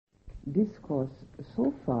discourse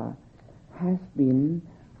so far has been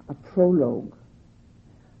a prologue.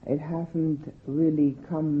 It hasn't really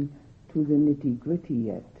come to the nitty-gritty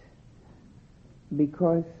yet,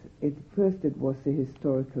 because first it was the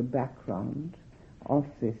historical background of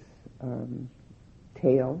this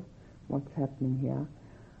tale, what's happening here,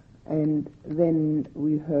 and then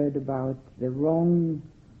we heard about the wrong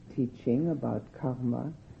teaching about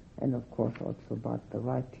karma, and of course also about the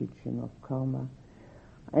right teaching of karma,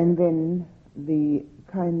 and then the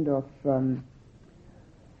kind of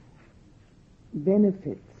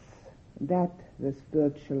benefits that the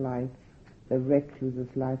spiritual life, the recluse's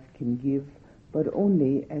life can give, but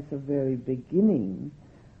only as a very beginning,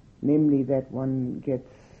 namely that one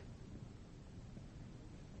gets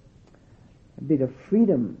a bit of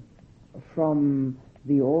freedom from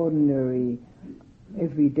the ordinary,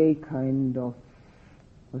 everyday kind of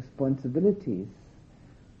responsibilities.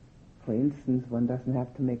 For instance, one doesn't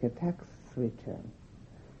have to make a tax return,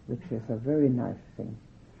 which is a very nice thing.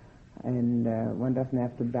 And one doesn't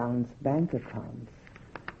have to balance bank accounts.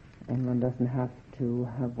 And one doesn't have to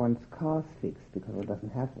have one's cars fixed because one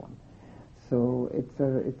doesn't have one. So it's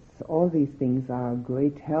all these things are a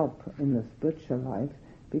great help in the spiritual life,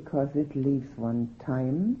 because it leaves one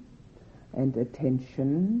time and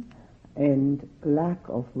attention and lack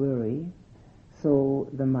of worry, so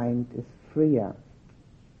the mind is freer.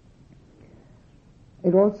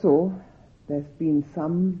 It also, there's been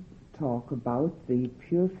some talk about the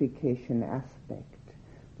purification aspect,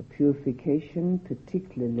 the purification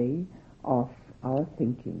particularly of our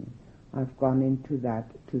thinking. I've gone into that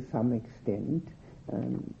to some extent,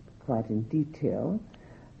 quite in detail,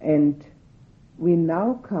 and we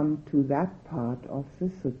now come to that part of the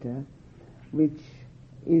sutta which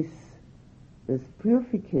is this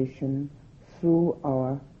purification through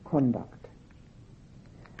our conduct.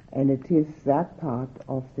 And it is that part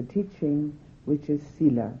of the teaching which is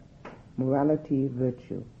sila, morality,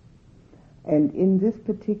 virtue. And in this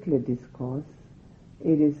particular discourse,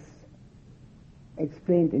 it is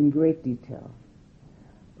explained in great detail,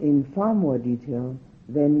 in far more detail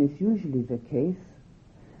than is usually the case,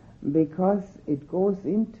 because it goes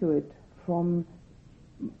into it from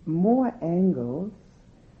more angles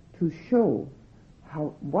to show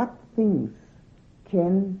what things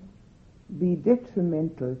can be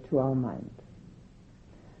detrimental to our mind.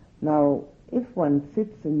 Now, if one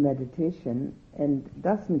sits in meditation and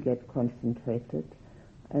doesn't get concentrated,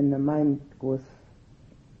 and the mind goes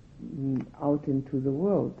out into the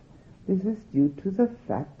world, this is due to the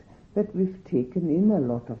fact that we've taken in a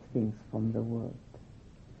lot of things from the world.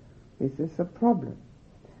 This is a problem.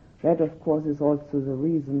 That, of course, is also the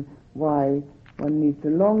reason why one needs a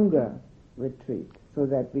longer retreat, so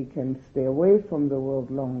that we can stay away from the world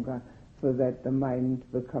longer, so that the mind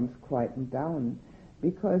becomes quietened down.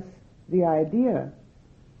 Because the idea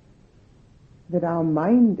that our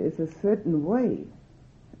mind is a certain way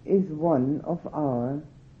is one of our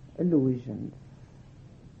illusions.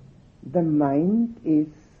 The mind is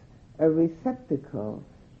a receptacle,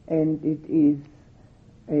 and it is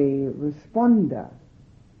a responder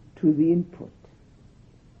to the input.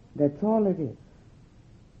 That's all it is.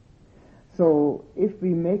 So if we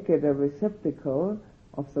make it a receptacle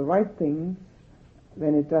of the right things,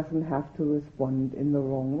 then it doesn't have to respond in the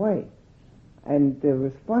wrong way. And the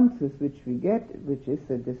responses which we get, which is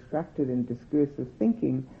a distracted and discursive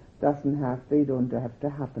thinking, they don't have to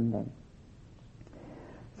happen then.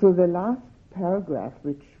 So the last paragraph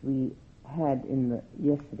which we had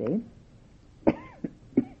yesterday,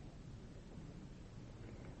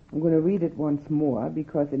 I'm going to read it once more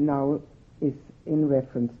because it now is in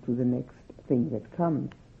reference to the next thing that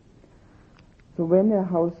comes. So when a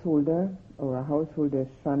householder or a householder's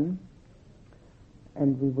son,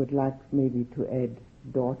 and we would like maybe to add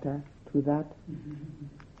daughter to that,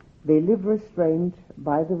 they live restrained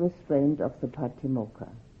by the restraint of the Patimokkha,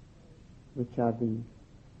 which are the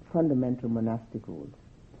fundamental monastic rules,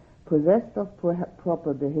 possessed of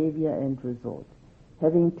proper behavior and resort.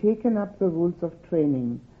 Having taken up the rules of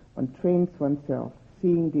training, one trains oneself,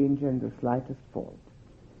 seeing danger in the slightest fault.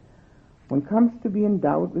 One comes to be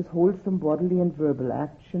endowed with wholesome bodily and verbal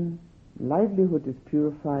action, livelihood is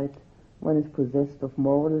purified, one is possessed of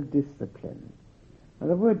moral discipline. Now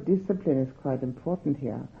the word discipline is quite important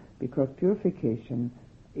here, because purification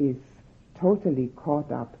is totally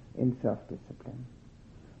caught up in self-discipline.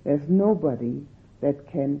 There's nobody that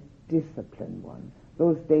can discipline one.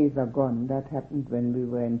 Those days are gone. That happened when we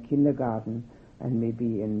were in kindergarten and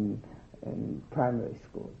maybe in primary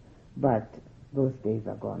school. But those days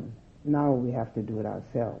are gone. Now we have to do it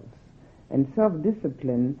ourselves. And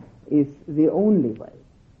self-discipline is the only way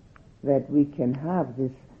that we can have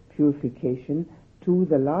this purification to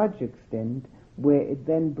the large extent where it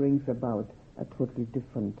then brings about a totally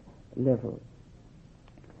different level.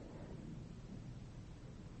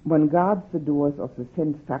 One guards the doors of the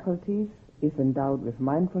sense faculties, is endowed with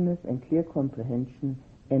mindfulness and clear comprehension,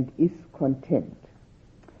 and is content.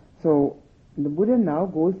 So the Buddha now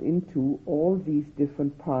goes into all these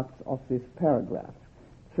different parts of this paragraph.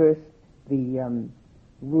 First, the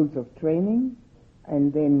rules of training,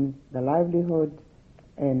 and then the livelihood,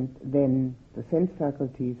 and then the sense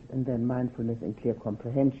faculties, and then mindfulness and clear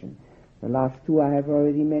comprehension. The last two I have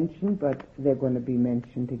already mentioned, but they're going to be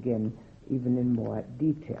mentioned again even in more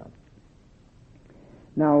detail.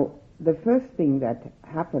 Now, the first thing that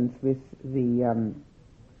happens with the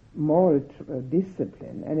moral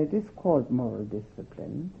discipline, and it is called moral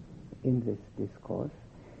discipline in this discourse,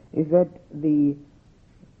 is that the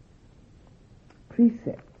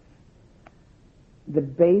precepts, the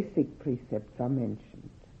basic precepts are mentioned.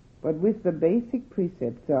 But with the basic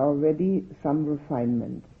precepts there are already some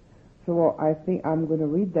refinements. So I think I'm going to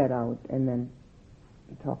read that out and then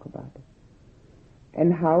talk about it.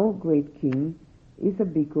 And how, great king, is a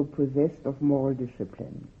bhikkhu possessed of moral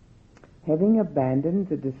discipline? Having abandoned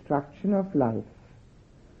the destruction of life,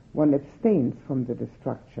 one abstains from the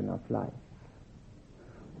destruction of life.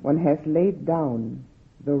 One has laid down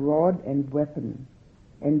the rod and weapon,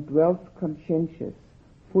 and dwells conscientious,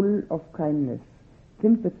 full of kindness,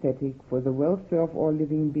 sympathetic for the welfare of all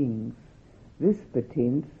living beings. This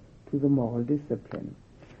pertains to the moral discipline.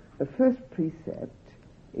 The first precept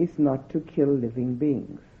is not to kill living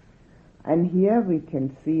beings. And here we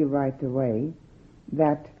can see right away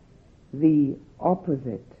that the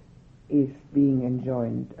opposite is being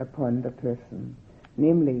enjoined upon the person,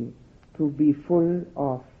 namely to be full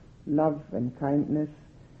of love and kindness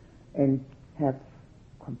and have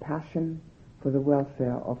compassion for the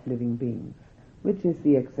welfare of living beings, which is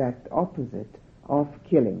the exact opposite of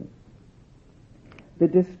killing. The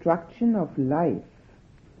destruction of life,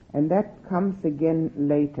 and that comes again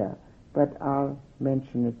later, but I'll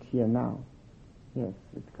mention it here now. Yes,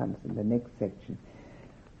 it comes in the next section.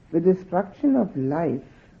 The destruction of life,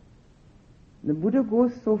 the Buddha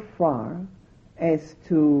goes so far as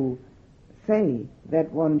to say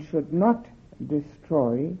that one should not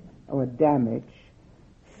destroy or damage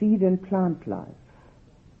seed and plant life.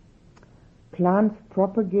 Plants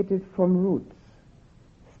propagated from roots,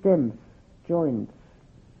 stems, joints,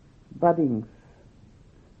 buddings,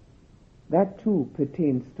 that too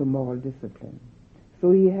pertains to moral discipline.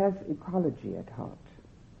 So he has ecology at heart.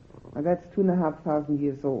 And that's 2,500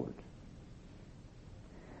 years old.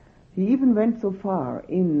 He even went so far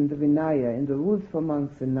in the Vinaya, in the rules for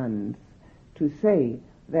monks and nuns, to say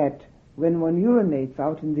that when one urinates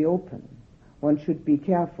out in the open, one should be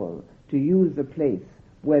careful to use a place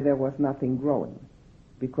where there was nothing growing,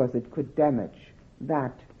 because it could damage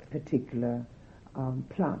that particular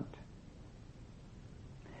plant.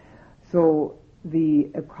 So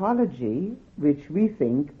the ecology, which we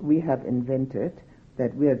think we have invented,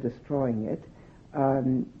 that we are destroying it,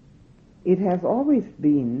 it has always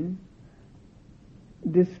been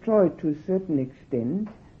destroyed to a certain extent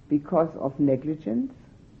because of negligence,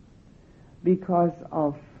 because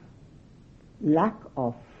of lack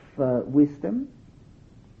of wisdom,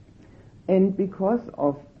 and because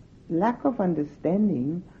of lack of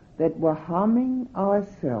understanding that we're harming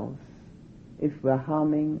ourselves if we're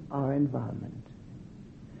harming our environment.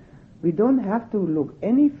 We don't have to look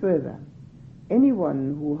any further.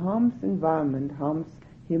 Anyone who harms environment harms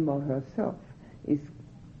him or herself. Is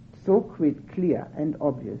so clear and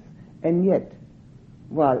obvious. And yet,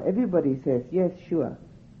 while everybody says, yes, sure,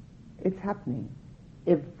 it's happening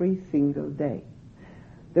every single day.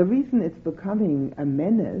 The reason it's becoming a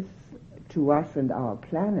menace to us and our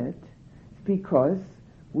planet is because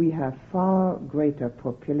we have far greater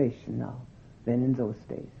population now than in those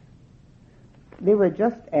days. They were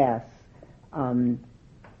just as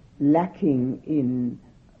lacking in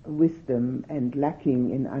wisdom and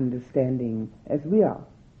lacking in understanding as we are,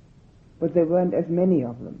 but there weren't as many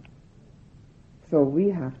of them. So we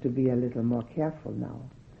have to be a little more careful now.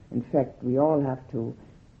 In fact, we all have to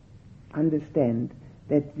understand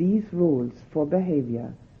that these rules for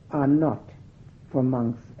behavior are not for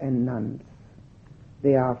monks and nuns.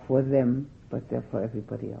 They are for them, but they're for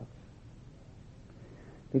everybody else.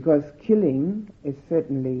 Because killing is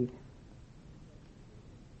certainly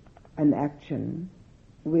an action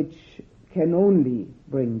which can only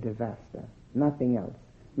bring disaster, nothing else,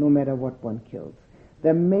 no matter what one kills.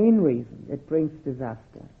 The main reason it brings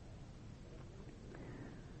disaster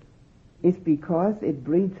is because it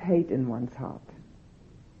breeds hate in one's heart.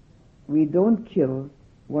 We don't kill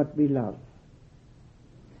what we love.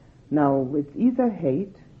 Now, it's either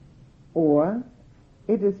hate or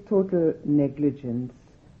it is total negligence,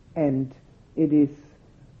 and it is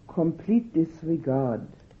complete disregard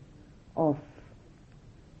of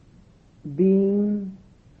being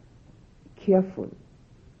careful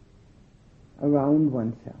around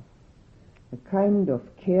oneself, the kind of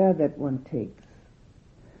care that one takes.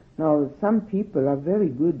 Now, some people are very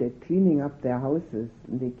good at cleaning up their houses,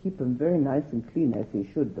 and they keep them very nice and clean, as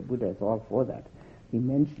they should. The Buddha is all for that. He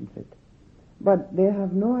mentions it. But they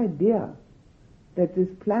have no idea that this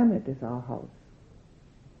planet is our house.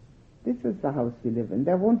 This is the house we live in.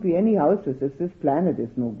 There won't be any houses if this planet is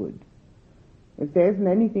no good. If there isn't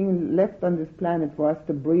anything left on this planet for us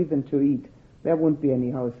to breathe and to eat, there won't be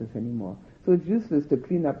any houses anymore. So it's useless to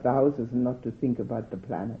clean up the houses and not to think about the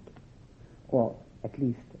planet, or at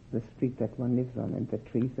least the street that one lives on and the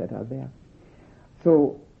trees that are there.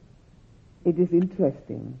 So it is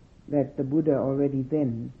interesting that the Buddha already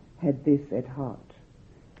then had this at heart,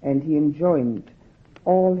 and he enjoined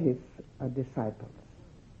all his disciples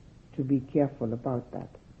to be careful about that.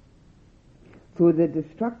 So the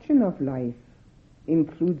destruction of life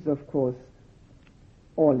includes, of course,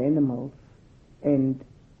 all animals, and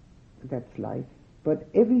that's life, but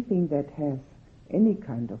everything that has any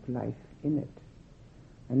kind of life in it.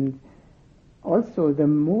 And also, the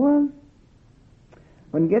more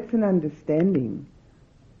one gets an understanding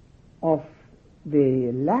of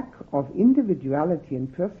the lack of individuality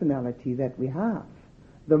and personality that we have,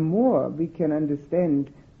 the more we can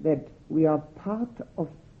understand that we are part of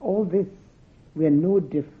all this. We are no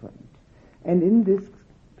different. And in this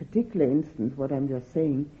particular instance, what I'm just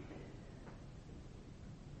saying,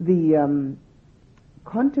 the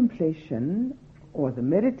contemplation or the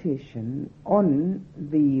meditation on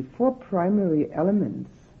the four primary elements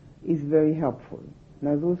is very helpful.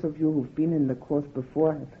 Now, those of you who've been in the course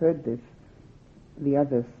before have heard this. The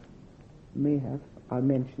others may have. I'll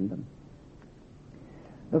mention them.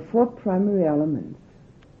 The four primary elements: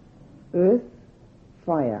 earth,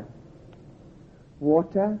 fire,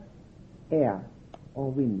 water, air, or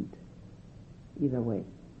wind, either way.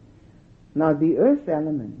 Now, the earth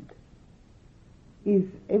element is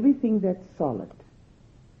everything that's solid.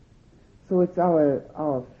 So it's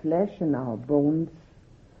our flesh and our bones,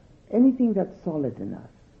 anything that's solid in us.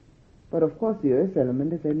 But of course the earth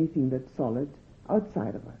element is anything that's solid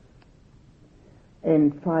outside of us.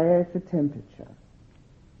 And fire is the temperature.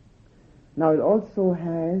 Now, it also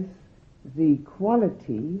has the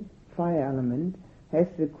quality, fire element has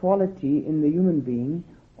the quality in the human being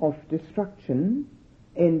of destruction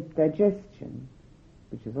and digestion,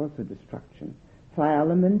 which is also destruction. Fire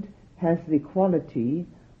element has the quality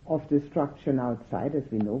of destruction outside, as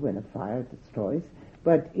we know, when a fire destroys,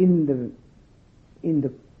 but in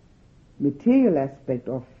the material aspect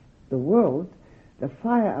of the world, the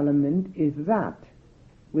fire element is that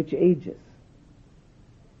which ages.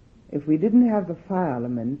 If we didn't have the fire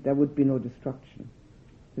element, there would be no destruction.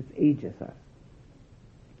 This ages us.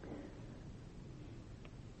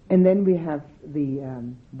 And then we have the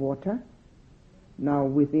water. Now,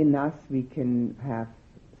 within us we can have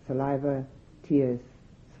saliva, tears,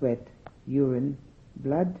 sweat, urine,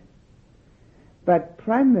 blood. But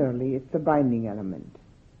primarily it's the binding element.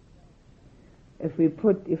 If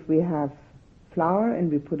we have flour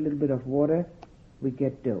and we put a little bit of water, we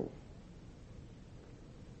get dough.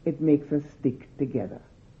 It makes us stick together.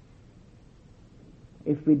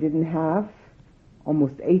 If we didn't have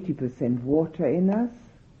almost 80% water in us,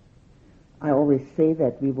 I always say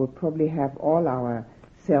that we would probably have all our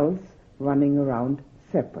cells running around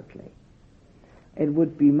separately. It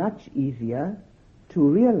would be much easier to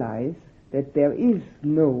realize that there is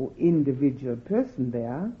no individual person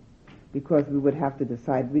there, because we would have to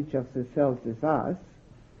decide which of the cells is us,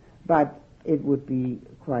 but it would be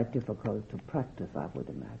quite difficult to practice, I would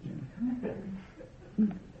imagine.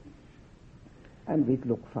 And we'd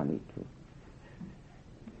look funny too.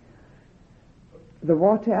 The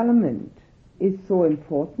water element is so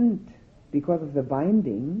important because of the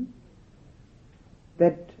binding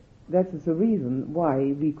that is the reason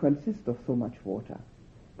why we consist of so much water.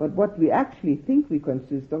 But what we actually think we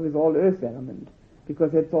consist of is all earth element,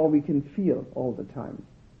 because that's all we can feel all the time.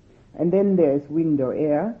 And then there's wind or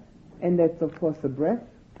air, and that's of course the breath,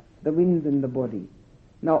 the winds in the body.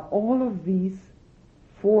 Now, all of these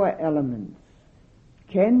four elements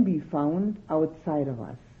can be found outside of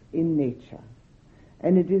us in nature.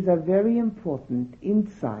 And it is a very important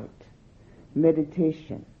insight,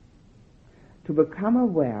 meditation, to become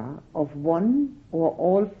aware of one or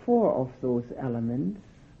all four of those elements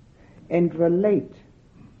and relate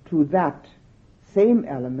to that same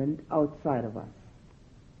element outside of us.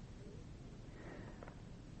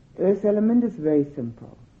 earth element is very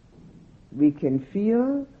simple. We can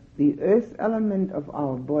feel the earth element of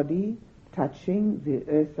our body touching the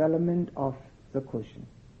earth element of the cushion.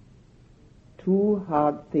 Two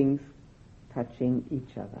hard things touching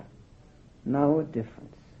each other. No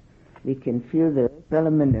difference. We can feel the earth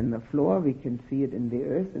element in the floor, we can see it in the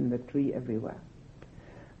earth, in the tree, everywhere.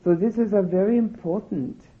 So this is a very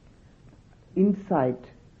important insight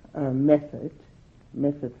method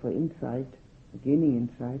for insight, gaining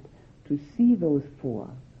insight, to see those four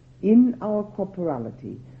in our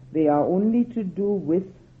corporality. They are only to do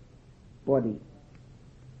with body.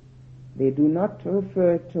 They do not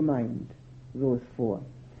refer to mind, those four.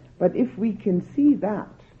 But if we can see that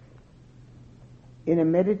in a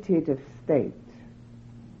meditative state,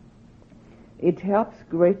 it helps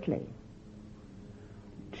greatly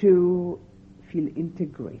to feel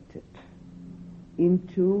integrated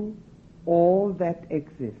into all that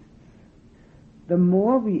exists. The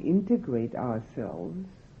more we integrate ourselves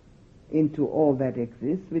into all that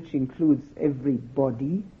exists, which includes every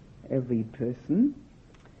body, every person,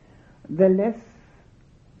 the less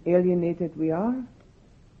alienated we are,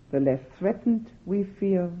 the less threatened we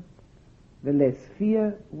feel, the less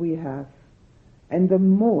fear we have, and the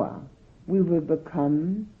more we will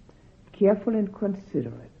become careful and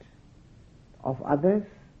considerate of others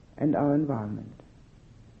and our environment.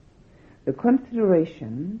 The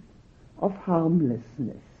consideration of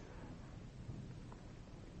harmlessness.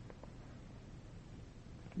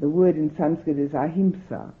 The word in Sanskrit is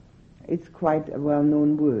ahimsa. It's quite a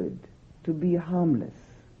well-known word, to be harmless.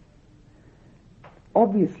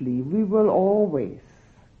 Obviously, we will always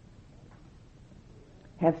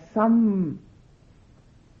have some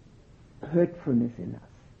hurtfulness in us.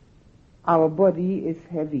 Our body is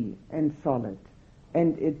heavy and solid,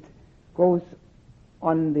 and it goes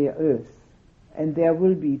on the earth, and there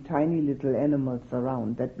will be tiny little animals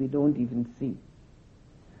around that we don't even see,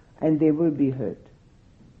 and they will be hurt.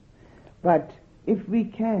 But if we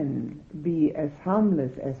can be as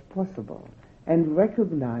harmless as possible and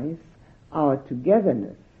recognize our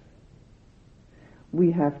togetherness,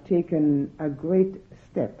 we have taken a great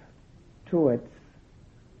step towards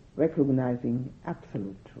recognizing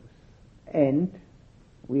absolute truth. And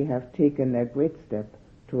we have taken a great step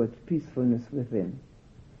towards peacefulness within.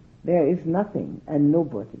 There is nothing and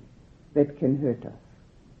nobody that can hurt us,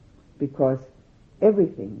 because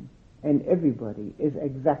everything and everybody is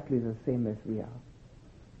exactly the same as we are.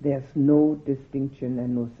 There's no distinction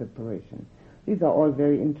and no separation. These are all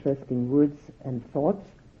very interesting words and thoughts.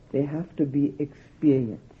 They have to be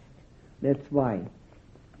experienced. That's why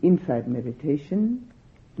insight meditation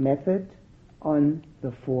method on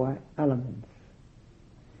the four elements.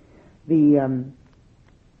 The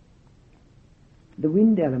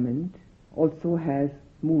wind element also has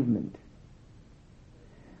movement.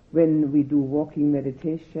 When we do walking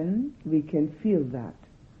meditation, we can feel that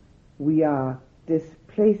we are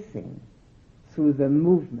displacing through the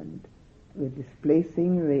movement. We're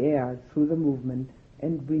displacing the air through the movement,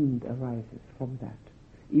 and wind arises from that.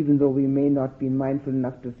 Even though we may not be mindful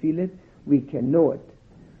enough to feel it, we can know it.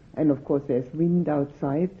 And of course there's wind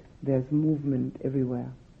outside, there's movement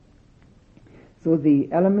everywhere. So the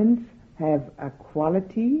elements have a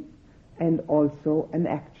quality and also an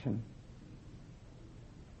action.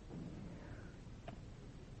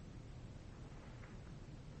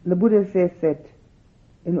 The Buddha says that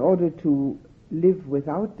in order to live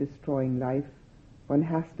without destroying life, one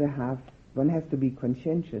has to be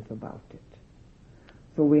conscientious about it.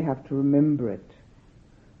 So we have to remember it,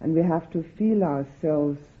 and we have to feel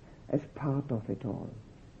ourselves as part of it all,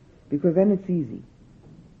 because then it's easy.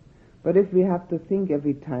 But if we have to think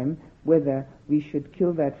every time whether we should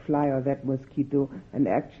kill that fly or that mosquito, and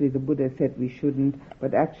actually the Buddha said we shouldn't,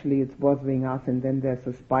 but actually it's bothering us, and then there's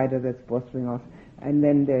a spider that's bothering us, and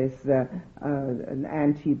then there's an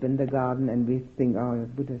ant heap in the garden, and we think, oh, the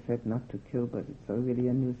Buddha said not to kill, but it's really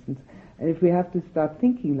a nuisance. And if we have to start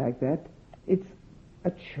thinking like that, it's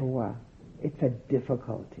a chore, it's a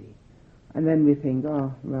difficulty. And then we think,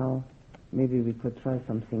 oh, well, maybe we could try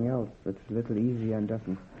something else that's a little easier and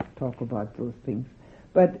doesn't talk about those things.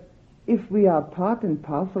 But if we are part and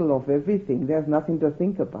parcel of everything, there's nothing to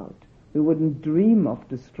think about. We wouldn't dream of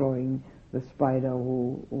destroying the spider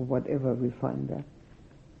or whatever we find there.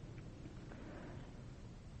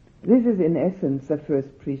 This is in essence the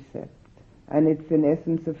first precept, and it's in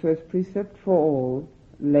essence the first precept for all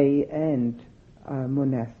lay and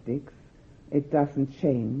monastics. It doesn't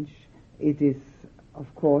change. It is,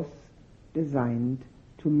 of course, designed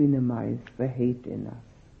to minimize the hate in us.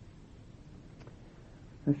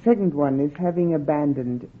 The second one is having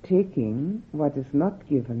abandoned taking what is not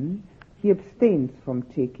given He abstains from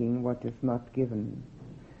taking what is not given,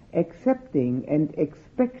 accepting and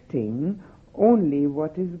expecting only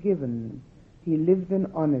what is given. He lives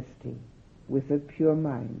in honesty with a pure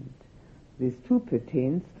mind. This too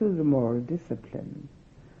pertains to the moral discipline.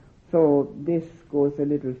 So this goes a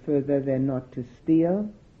little further than not to steal.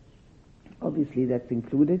 Obviously that's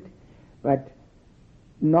included, but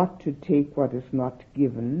not to take what is not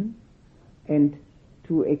given, and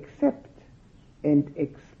to accept and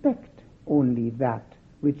expect only that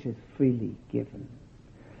which is freely given.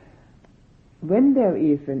 When there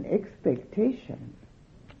is an expectation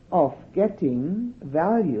of getting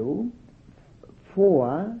value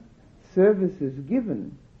for services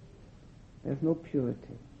given, there's no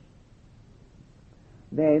purity.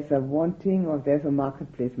 There is a wanting, or there's a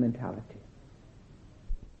marketplace mentality.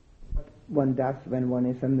 One does when one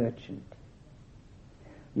is a merchant.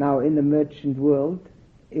 Now, in the merchant world,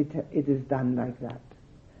 it is done like that.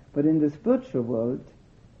 But in the spiritual world,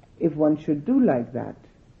 if one should do like that,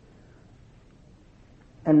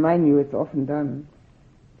 and mind you, it's often done,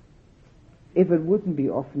 if it wouldn't be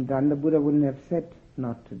often done, the Buddha wouldn't have said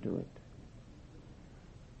not to do it.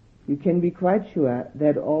 You can be quite sure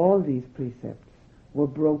that all these precepts were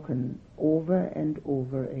broken over and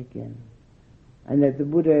over again, and that the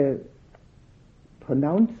Buddha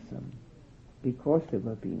pronounced them because they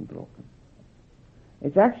were being broken.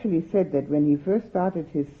 It's actually said that when he first started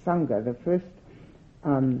his Sangha, the first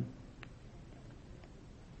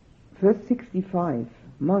 65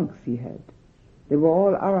 monks he had, they were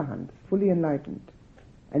all arahants, fully enlightened,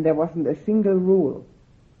 and there wasn't a single rule,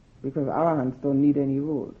 because arahants don't need any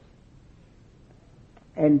rules.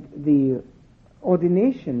 And the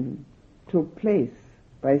ordination took place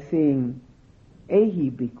by saying,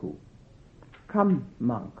 "Ehi bhikkhu," come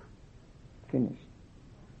monk, finished.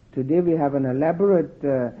 Today we have an elaborate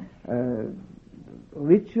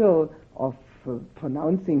ritual of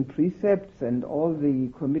pronouncing precepts and all the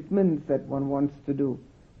commitments that one wants to do.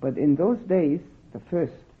 But in those days, the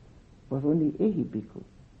first was only "Ehi bhikkhu"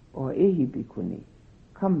 or "Ehi bhikkhuni,"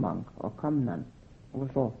 come monk or come nun. That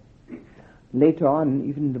was all. Later on,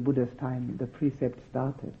 even in the Buddha's time, the precepts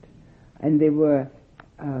started, and they were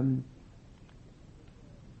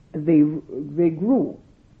they grew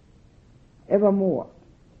ever more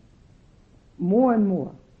and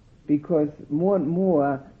more, because more and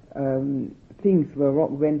more things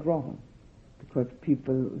went wrong, because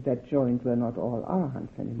people that joined were not all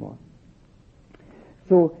arahants anymore.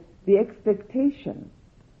 So the expectation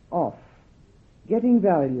of getting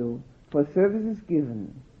value for services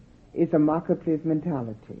given is a marketplace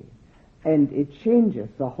mentality, and it changes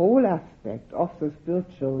the whole aspect of the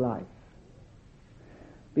spiritual life.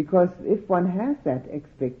 Because if one has that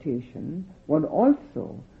expectation, one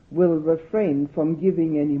also will refrain from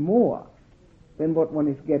giving any more than what one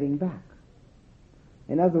is getting back.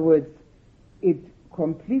 In other words, it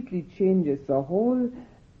completely changes the whole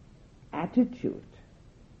attitude.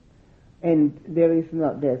 And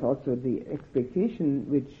there's also the expectation,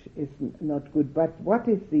 which is not good. But what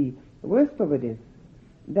is the worst of it is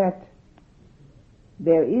that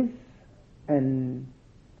there is an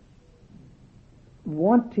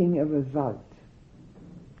wanting a result.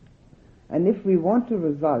 And if we want a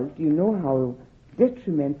result, you know how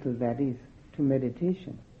detrimental that is to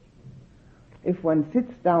meditation. If one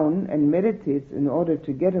sits down and meditates in order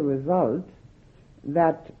to get a result,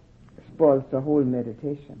 that spoils the whole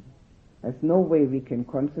meditation. There's no way we can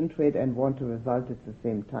concentrate and want a result at the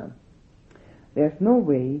same time. There's no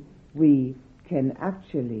way we can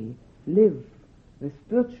actually live the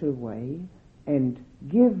spiritual way and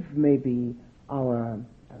give maybe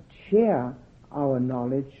share our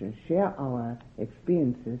knowledge and share our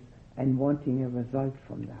experiences and wanting a result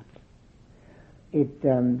from that. It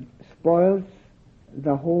spoils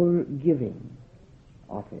the whole giving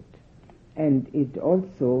of it, and it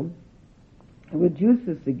also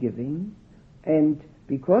reduces the giving, and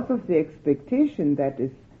because of the expectation that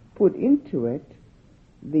is put into it,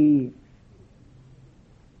 the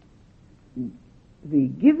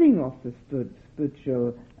giving of the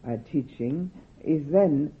spiritual teaching is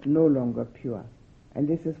then no longer pure. And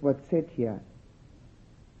this is what's said here.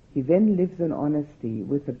 He then lives in honesty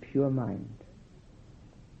with a pure mind.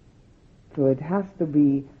 So it has to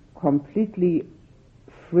be completely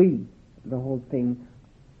free, the whole thing,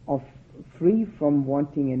 free from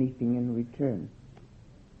wanting anything in return.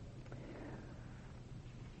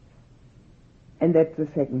 And that's the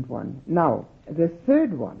second one. Now, the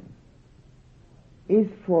third one is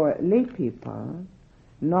for lay people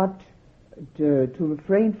not to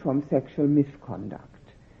refrain from sexual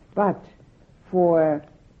misconduct, but for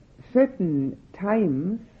certain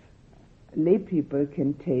times lay people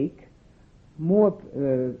can take more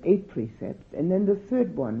 8 precepts, and then the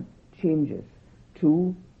third one changes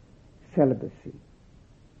to celibacy.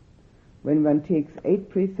 When one takes 8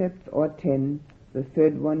 precepts or 10, the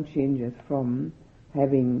third one changes from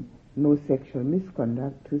having no sexual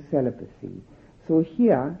misconduct to celibacy. So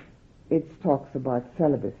here it talks about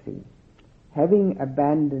celibacy. Having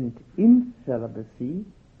abandoned incelibacy,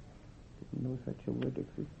 didn't know such a word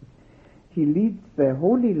existed, he leads the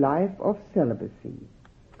holy life of celibacy.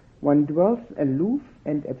 One dwells aloof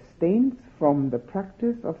and abstains from the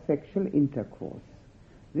practice of sexual intercourse.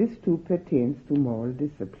 This too pertains to moral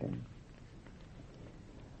discipline.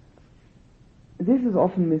 This is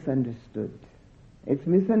often misunderstood. It's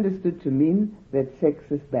misunderstood to mean that sex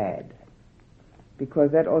is bad,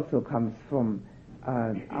 because that also comes from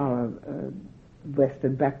our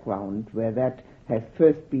Western background, where that has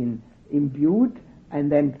first been imbued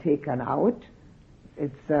and then taken out.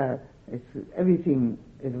 It's everything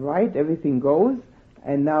is right, everything goes,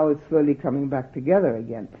 and now it's slowly coming back together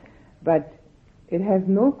again. But it has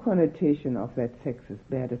no connotation of that sex is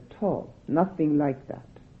bad at all. Nothing like that.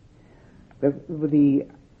 The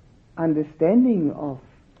understanding of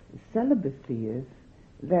celibacy is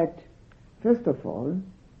that, first of all,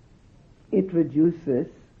 it reduces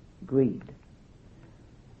greed.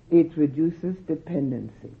 It reduces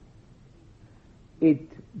dependency. It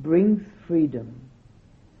brings freedom.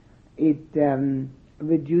 It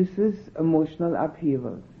reduces emotional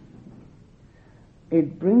upheavals.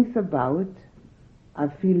 It brings about a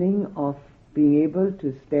feeling of being able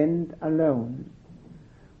to stand alone.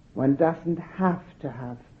 One doesn't have to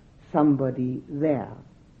have somebody there.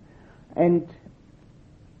 And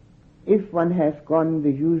if one has gone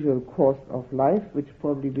the usual course of life, which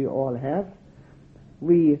probably we all have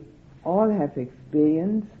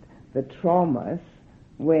experienced the traumas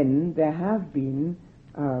when there have been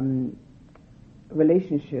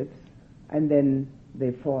relationships and then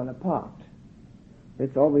they fall apart.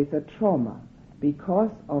 It's always a trauma.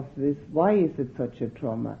 Because of this, why is it such a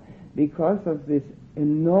trauma? Because of this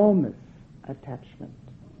enormous attachment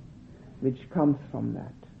which comes from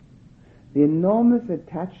that. The enormous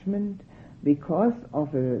attachment because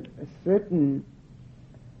of a certain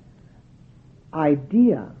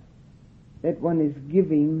idea that one is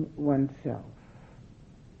giving oneself.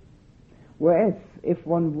 Whereas if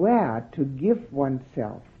one were to give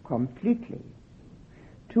oneself completely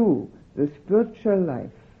to the spiritual life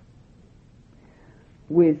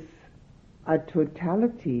with a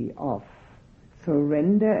totality of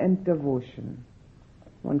surrender and devotion,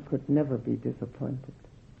 one could never be disappointed.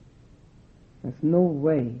 There's no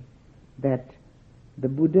way that the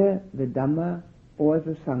Buddha, the Dhamma, or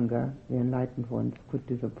the Sangha, the enlightened ones, could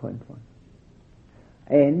disappoint one.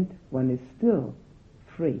 And one is still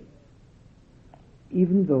free,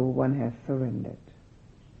 even though one has surrendered.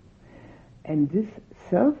 And this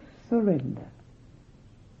self-surrender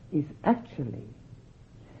is actually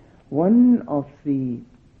one of the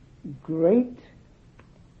great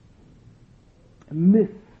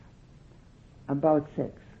myths about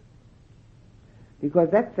sex. Because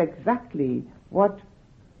that's exactly what,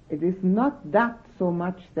 it is not that so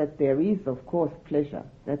much that there is, of course, pleasure,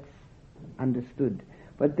 that's understood,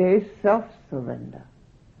 but there is self-surrender.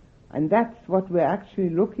 And that's what we're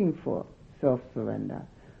actually looking for, self-surrender.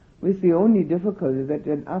 With the only difficulty that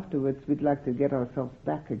then afterwards we'd like to get ourselves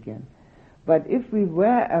back again. But if we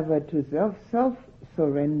were ever to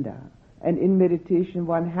self-surrender, and in meditation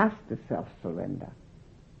one has to self-surrender,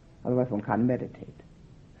 otherwise one can't meditate,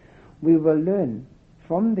 we will learn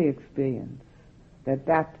from the experience that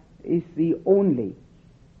that is the only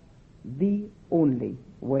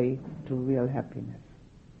way to real happiness.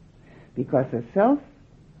 Because the self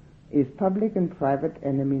is public and private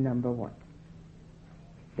enemy number one.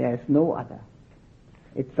 There is no other.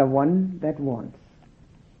 It's the one that wants.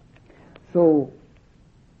 So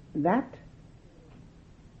that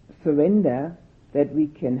surrender that we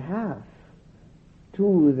can have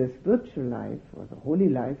to the spiritual life or the holy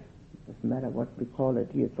life, doesn't matter what we call it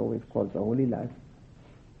here, it's always called the holy life,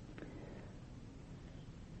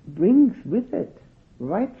 brings with it,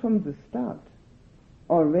 right from the start,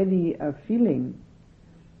 already a feeling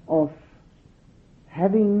of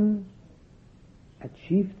having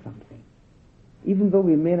achieved something. Even though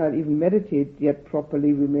we may not even meditate yet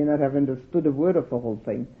properly, we may not have understood a word of the whole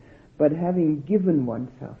thing, but having given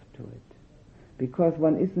oneself to it. Because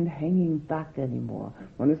one isn't hanging back anymore.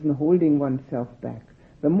 One isn't holding oneself back.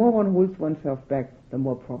 The more one holds oneself back, the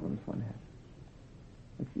more problems one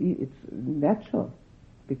has. It's natural,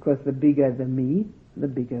 because the bigger the me, the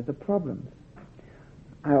bigger the problems.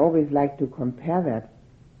 I always like to compare that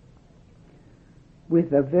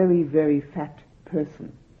with a very, very fat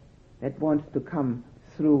person. that wants to come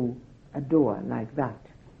through a door like that,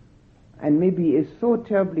 and maybe is so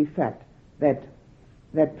terribly fat that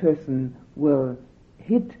that person will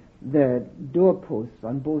hit the doorposts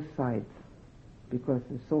on both sides because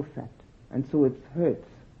it's so fat, and so it hurts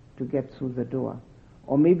to get through the door,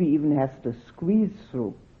 or maybe even has to squeeze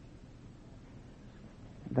through.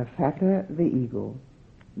 The fatter the ego,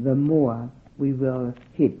 the more we will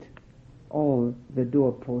hit all the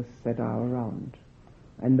doorposts that are around,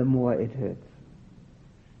 and the more it hurts.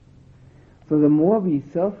 So the more we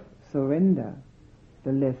self-surrender,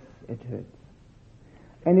 the less it hurts.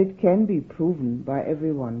 And it can be proven by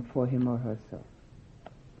everyone for him or herself.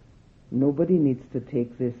 Nobody needs to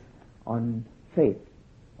take this on faith.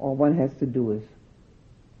 All one has to do is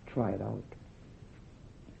try it out.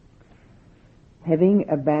 Having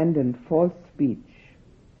abandoned false speech,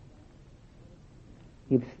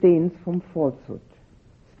 he abstains from falsehood,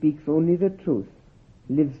 speaks only the truth,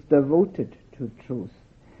 lives devoted to truth,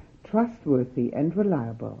 trustworthy and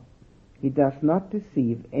reliable. He does not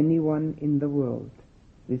deceive anyone in the world.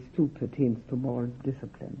 This too pertains to moral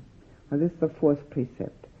discipline. Now this is the fourth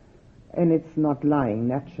precept. And it's not lying,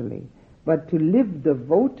 naturally. But to live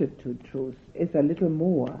devoted to truth is a little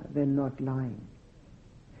more than not lying.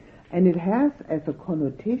 And it has as a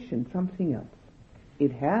connotation something else.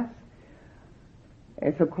 It has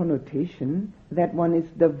as a connotation that one is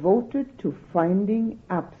devoted to finding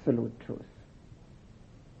absolute truth.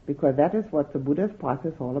 Because that is what the Buddha's path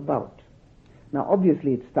is all about. Now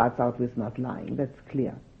obviously it starts out with not lying, that's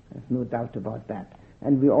clear. There's no doubt about that.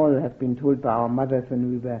 And we all have been told by our mothers when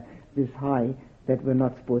we were this high that we're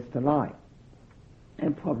not supposed to lie.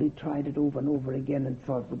 And probably tried it over and over again and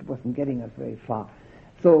thought it wasn't getting us very far.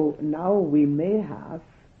 So now we may have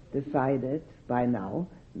decided by now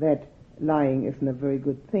that lying isn't a very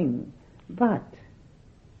good thing. But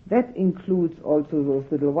that includes also those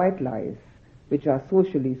little white lies which are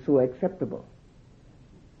socially so acceptable.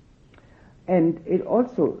 And it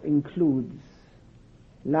also includes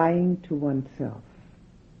lying to oneself,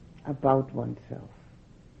 about oneself.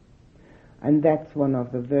 And that's one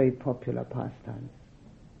of the very popular pastimes.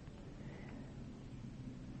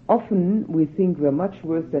 Often we think we're much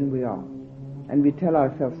worse than we are, and we tell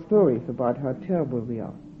ourselves stories about how terrible we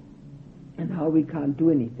are and how we can't do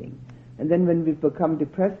anything. And then when we've become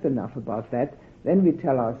depressed enough about that, then we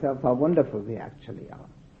tell ourselves how wonderful we actually are.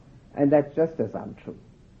 And that's just as untrue.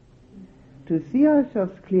 To see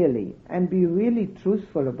ourselves clearly and be really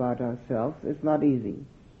truthful about ourselves is not easy.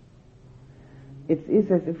 It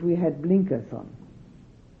is as if we had blinkers on.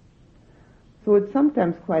 So it's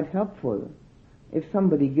sometimes quite helpful if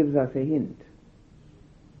somebody gives us a hint,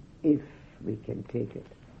 if we can take it.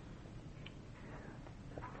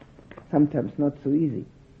 Sometimes not so easy.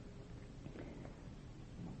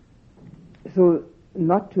 So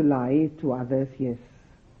not to lie to others, yes.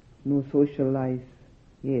 No social lies,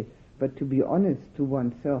 yes. But to be honest to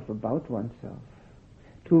oneself about oneself.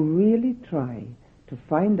 To really try to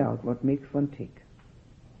find out what makes one tick.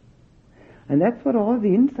 And that's what all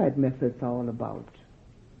the insight methods are all about.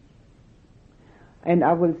 And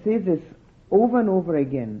I will say this over and over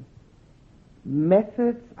again.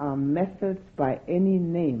 Methods are methods by any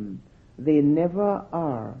name. They never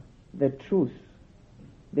are the truth.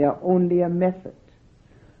 They are only a method.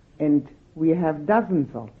 And we have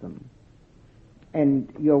dozens of them.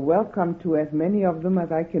 And you're welcome to as many of them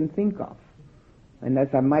as I can think of, and as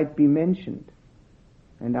I might be mentioned,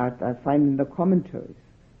 and I find in the commentaries.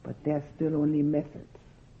 But they're still only methods.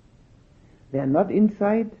 They're not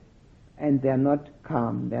insight, and they're not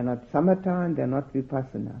calm. They're not samatha, and they're not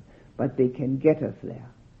vipassana. But they can get us there.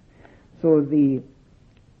 So the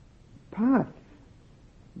path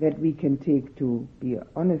that we can take to be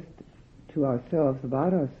honest to ourselves,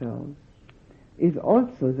 about ourselves, is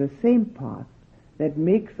also the same path that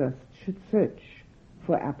makes us search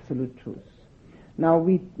for absolute truth. Now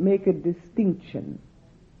we make a distinction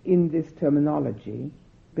in this terminology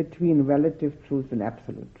between relative truth and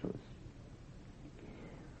absolute truth.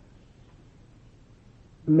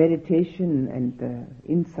 Meditation and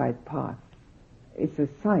the insight path is a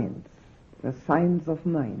science, the science of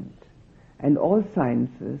mind. And all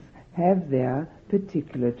sciences have their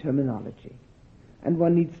particular terminology. And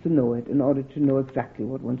one needs to know it in order to know exactly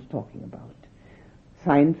what one's talking about.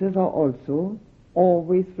 Sciences are also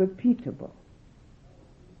always repeatable.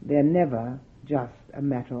 They're never just a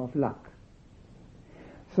matter of luck.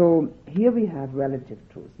 So here we have relative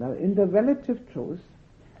truth. Now in the relative truth,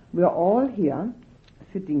 we're all here,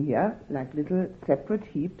 sitting here like little separate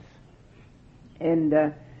heaps, and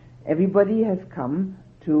everybody has come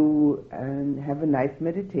to have a nice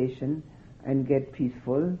meditation and get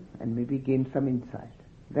peaceful and maybe gain some insight.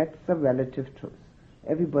 That's a relative truth.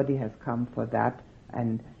 Everybody has come for that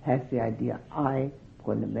and has the idea, I'm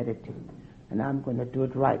going to meditate and I'm going to do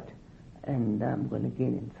it right and I'm going to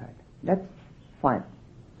gain insight. That's fine.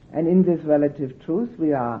 And in this relative truth,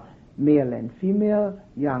 we are male and female,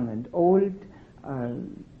 young and old,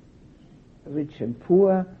 rich and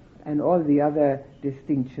poor, and all the other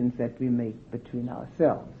distinctions that we make between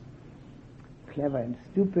ourselves. Clever and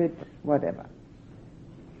stupid, whatever.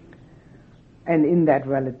 And in that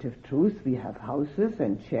relative truth, we have houses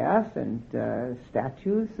and chairs and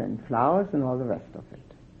statues and flowers and all the rest of it.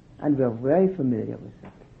 And we're very familiar with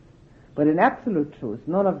it. But in absolute truth,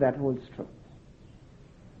 none of that holds true.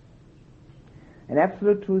 And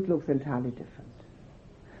absolute truth looks entirely different.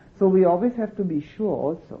 So we always have to be sure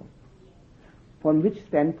also from which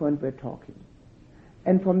standpoint we're talking.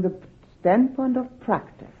 And from the standpoint of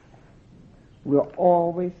practice, we're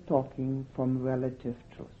always talking from relative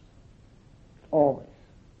truth. Always.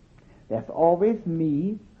 There's always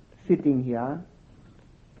me sitting here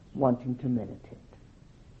wanting to meditate.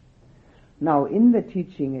 Now, in the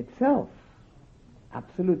teaching itself,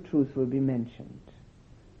 absolute truth will be mentioned,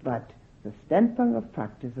 but the standpoint of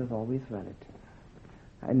practice is always relative.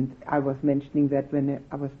 And I was mentioning that when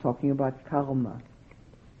I was talking about karma,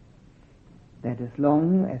 that as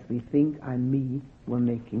long as we think I'm me, we're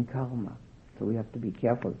making karma. So we have to be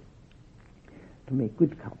careful to make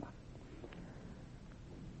good karma.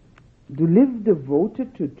 To live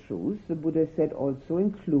devoted to truth, the Buddha said, also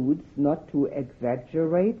includes not to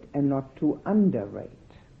exaggerate and not to underrate.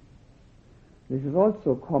 This is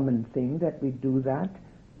also a common thing that we do that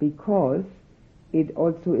because it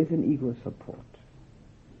also is an ego support.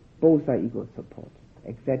 Both are ego support,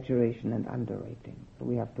 exaggeration and underrating. So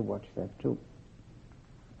we have to watch that too.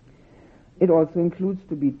 It also includes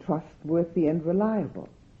to be trustworthy and reliable.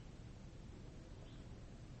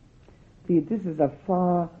 See, this is a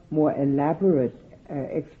far more elaborate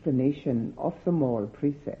explanation of the moral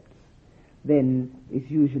precepts than is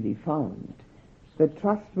usually found. The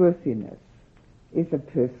trustworthiness is a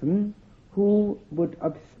person who would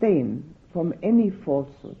abstain from any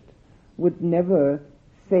falsehood, would never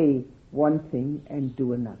say one thing and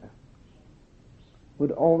do another,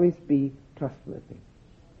 would always be trustworthy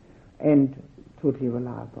and totally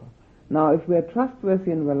reliable. Now, if we're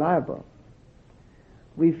trustworthy and reliable,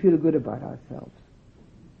 we feel good about ourselves.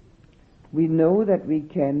 We know that we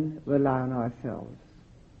can rely on ourselves.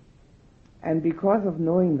 And because of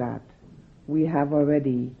knowing that, we have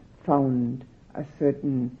already found a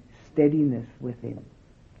certain steadiness within.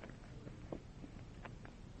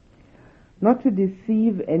 Not to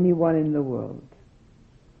deceive anyone in the world.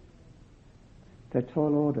 It's a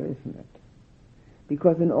tall order, isn't it?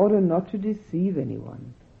 Because in order not to deceive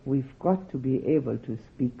anyone, we've got to be able to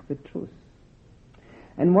speak the truth.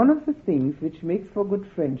 And one of the things which makes for good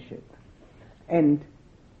friendship, and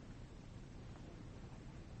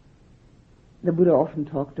the Buddha often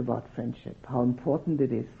talked about friendship, how important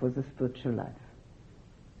it is for the spiritual life.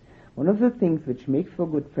 One of the things which makes for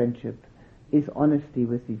good friendship is honesty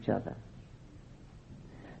with each other.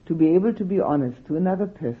 To be able to be honest to another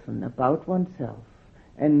person about oneself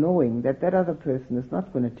and knowing that that other person is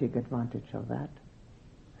not going to take advantage of that.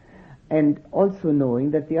 And also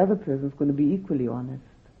knowing that the other person is going to be equally honest.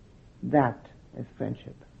 That is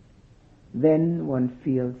friendship. Then one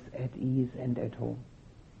feels at ease and at home.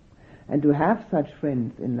 And to have such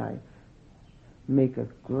friends in life make a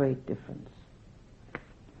great difference.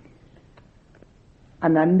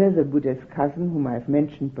 Ananda, the Buddha's cousin, whom I have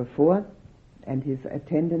mentioned before, and his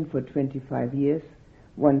attendant for 25 years,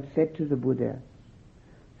 once said to the Buddha,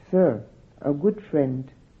 "Sir, a good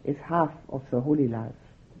friend is half of the holy life."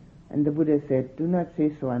 And the Buddha said, "Do not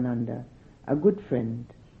say so, Ananda. A good friend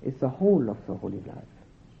is the whole of the holy life."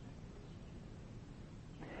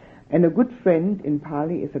 And a good friend in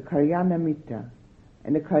Pali is a Kalyana Mitta.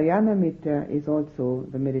 And a Kalyana Mitta is also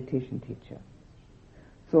the meditation teacher.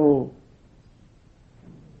 So,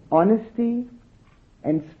 honesty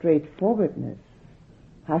and straightforwardness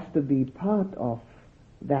has to be part of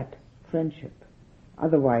that friendship.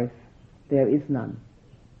 Otherwise, there is none.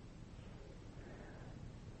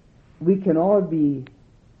 We can all be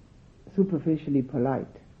superficially polite,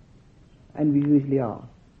 and we usually are,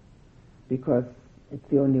 because it's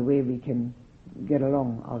the only way we can get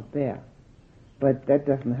along out there. But that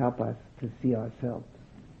doesn't help us to see ourselves.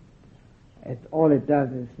 All it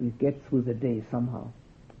does is we get through the day somehow,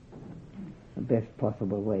 the best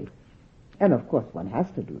possible way. And of course one has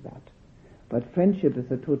to do that. But friendship is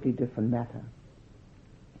a totally different matter.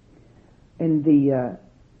 And the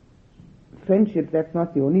friendship, that's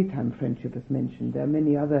not the only time friendship is mentioned. There are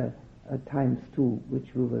many other times too, which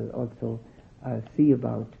we will also see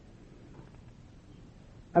about.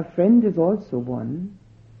 A friend is also one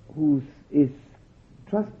who is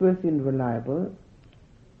trustworthy and reliable,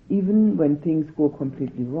 even when things go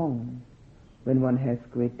completely wrong, when one has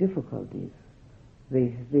great difficulties.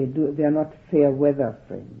 They are not fair weather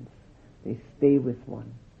friends. They stay with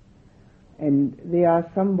one. And they are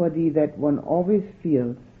somebody that one always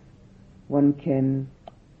feels one can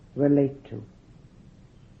relate to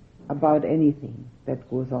about anything that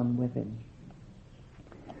goes on with him.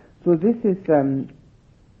 So this is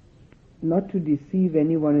not to deceive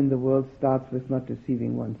anyone in the world starts with not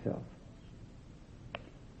deceiving oneself.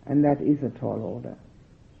 And that is a tall order.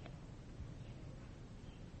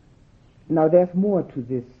 Now there's more to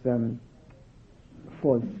this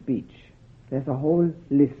false speech. There's a whole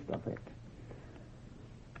list of it.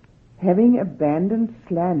 Having abandoned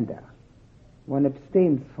slander, one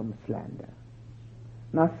abstains from slander.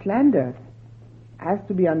 Now slander has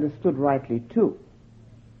to be understood rightly too.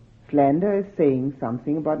 Slander is saying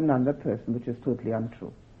something about another person which is totally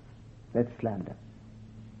untrue. That's slander.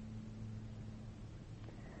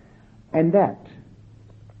 And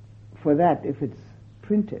for that, if it's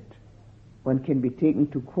printed, one can be taken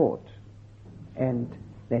to court, and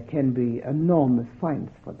there can be enormous fines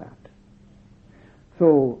for that.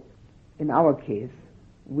 So, in our case,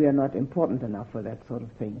 we are not important enough for that sort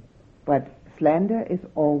of thing. But slander is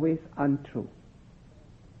always untrue.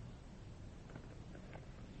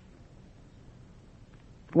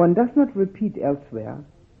 One does not repeat elsewhere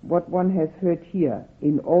what one has heard here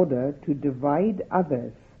in order to divide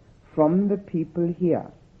others from the people here.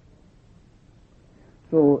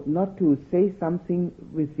 So not to say something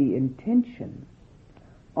with the intention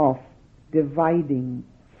of dividing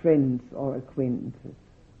friends or acquaintances.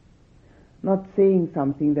 Not saying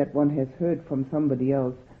something that one has heard from somebody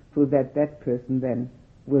else so that that person then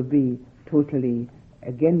will be totally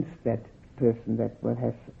against that person that will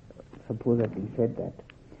have supposedly said that.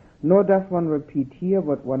 Nor does one repeat here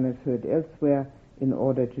what one has heard elsewhere in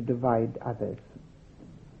order to divide others.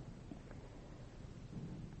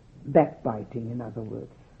 Backbiting, in other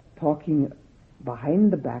words, talking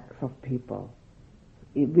behind the backs of people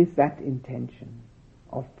with that intention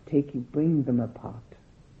of bringing them apart.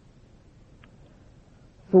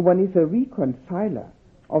 So one is a reconciler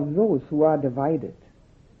of those who are divided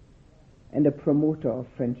and a promoter of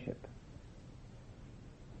friendship.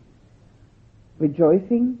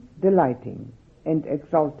 Rejoicing, delighting, and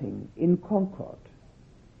exulting in concord.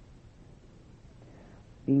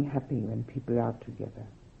 Being happy when people are together.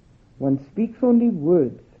 One speaks only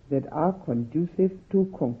words that are conducive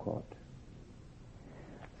to concord.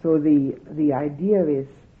 So the idea is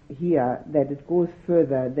here that it goes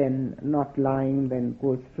further than not lying, then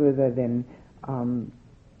goes further than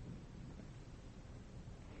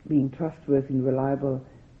being trustworthy and reliable.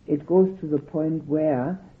 It goes to the point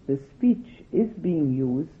where the speech is being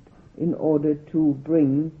used in order to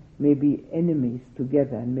bring maybe enemies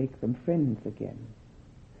together and make them friends again.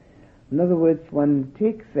 In other words, one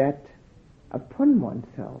takes that upon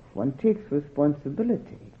oneself. One takes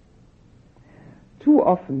responsibility. Too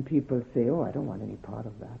often people say, oh, I don't want any part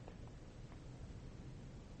of that.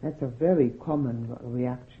 That's a very common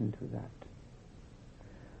reaction to that.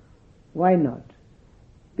 Why not?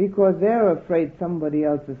 Because they're afraid somebody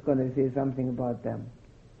else is going to say something about them.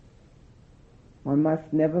 One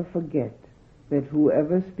must never forget that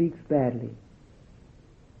whoever speaks badly,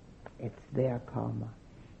 it's their karma.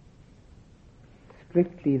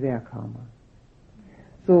 Strictly their karma.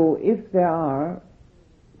 So if there are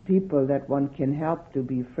people that one can help to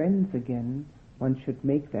be friends again, one should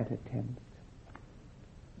make that attempt.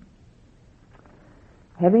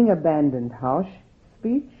 Having abandoned harsh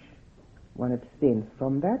speech, one abstains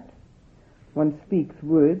from that. One speaks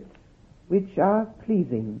words which are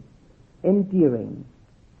pleasing, endearing,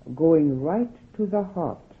 going right to the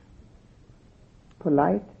heart,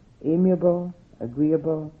 polite, amiable,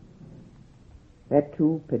 agreeable. That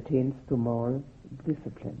too pertains to moral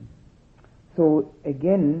discipline. So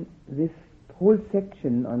again, this whole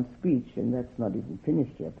section on speech, and that's not even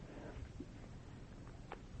finished yet.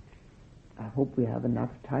 I hope we have enough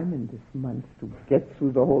time in this month to get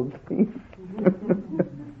through the whole thing.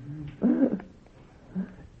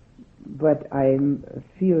 But I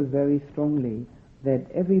feel very strongly that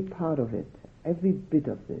every part of it, every bit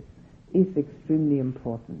of this, is extremely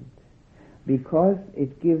important, because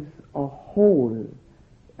it gives a whole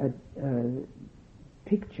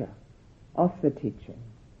picture of the teaching.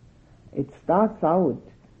 It starts out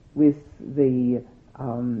with the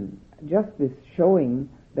just with showing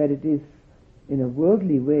that it is, in a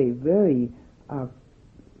worldly way, very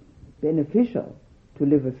beneficial to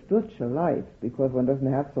live a spiritual life, because one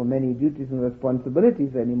doesn't have so many duties and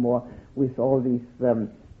responsibilities anymore with all these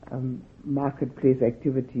marketplace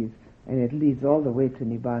activities, and it leads all the way to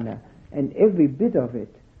Nibbana. And every bit of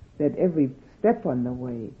it, that every step on the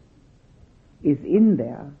way is in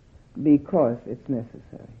there because it's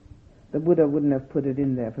necessary. The Buddha wouldn't have put it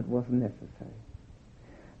in there if it wasn't necessary.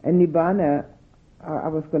 And Nibbana, I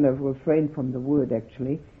was going to refrain from the word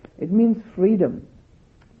actually, it means freedom,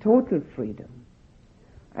 total freedom.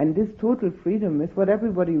 And this total freedom is what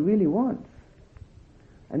everybody really wants.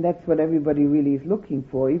 And that's what everybody really is looking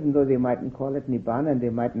for, even though they mightn't call it Nibbana and they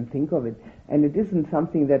mightn't think of it. And it isn't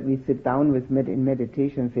something that we sit down with in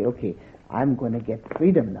meditation and say, okay, I'm going to get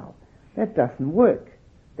freedom now. That doesn't work.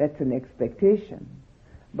 That's an expectation.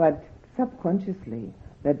 But subconsciously,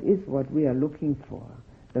 that is what we are looking for.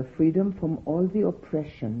 The freedom from all the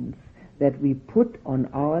oppressions that we put on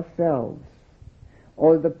ourselves,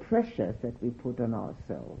 all the pressures that we put on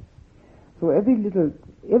ourselves. So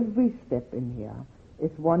every step in here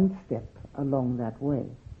is one step along that way.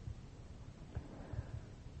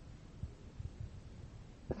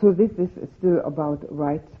 So this is still about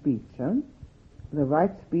right speech. The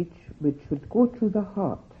right speech which should go to the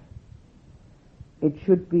heart. It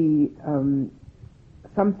should be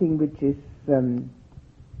something which is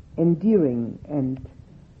endearing and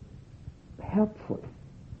helpful.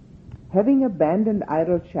 Having abandoned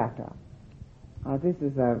idle chatter. This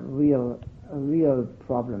is a real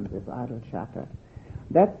problem, this idle chatter.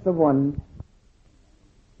 That's the one,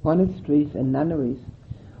 monasteries and nunneries,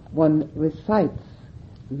 one recites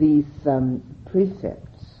these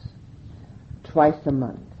precepts twice a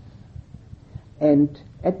month. And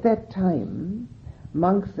at that time,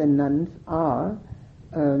 monks and nuns are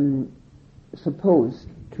supposed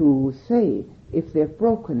to say if they've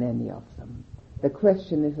broken any of them. The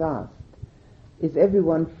question is asked, is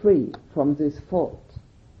everyone free from this fault?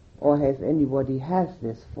 Or has anybody has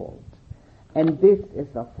this fault? And this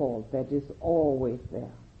is a fault that is always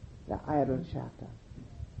there, the idle chatter.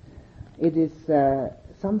 It is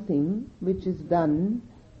something which is done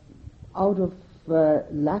out of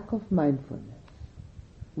lack of mindfulness.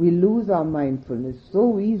 We lose our mindfulness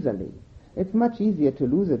so easily. It's much easier to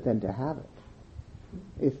lose it than to have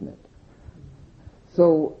it, isn't it?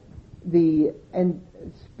 So and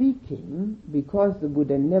speaking, because the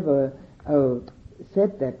Buddha never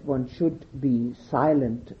said that one should be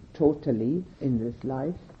silent totally in this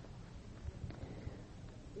life,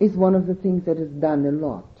 is one of the things that is done a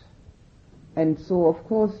lot. And so, of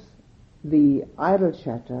course, the idle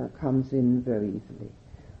chatter comes in very easily.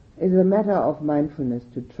 It's a matter of mindfulness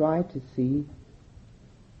to try to see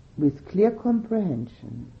with clear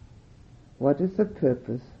comprehension what is the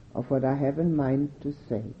purpose of what I have in mind to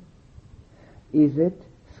say. Is it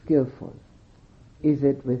skillful? Is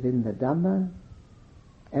it within the Dhamma?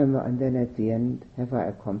 And then at the end, have I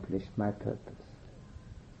accomplished my purpose?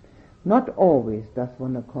 Not always does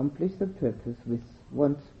one accomplish the purpose with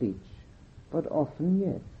one's speech, but often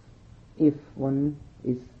yes, if one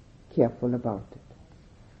is careful about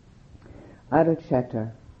it. Idle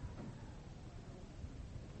chatter.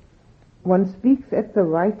 One speaks at the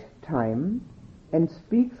right time and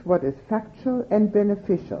speaks what is factual and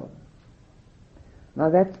beneficial. Now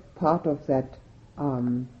that's part of that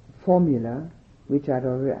formula which I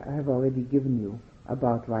have already given you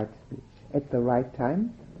about right speech. At the right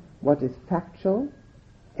time, what is factual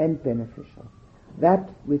and beneficial. That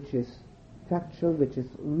which is factual, which is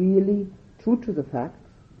really true to the facts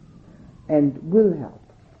and will help.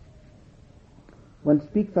 One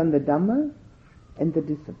speaks on the Dhamma and the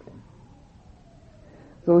discipline.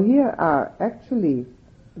 So here are actually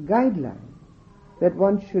guidelines that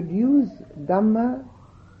one should use Dhamma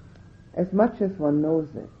as much as one knows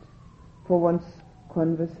it for one's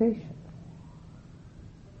conversation.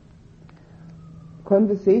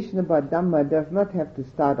 Conversation about Dhamma does not have to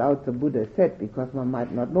start out the Buddha said, because one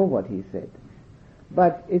might not know what he said.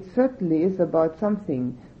 But it certainly is about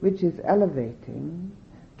something which is elevating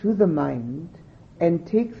to the mind and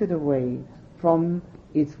takes it away from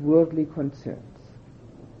its worldly concerns.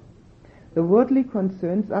 The worldly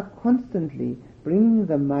concerns are constantly bringing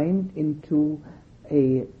the mind into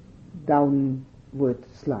a downward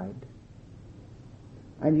slide.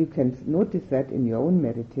 And you can notice that in your own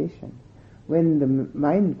meditation. When the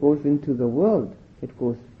mind goes into the world, it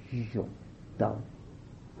goes down.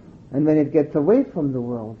 And when it gets away from the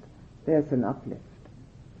world, there's an uplift.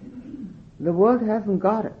 The world hasn't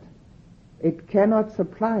got it. It cannot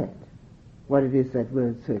supply it, what it is that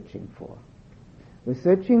we're searching for. We're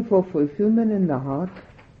searching for fulfillment in the heart.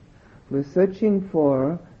 We're searching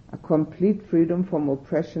for a complete freedom from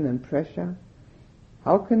oppression and pressure.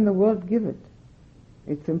 How can the world give it?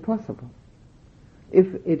 It's impossible. If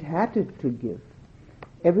it had it to give,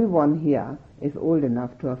 everyone here is old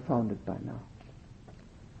enough to have found it by now.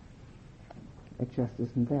 It just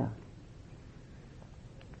isn't there.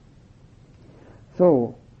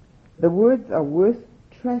 So, the words are worth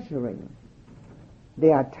treasuring.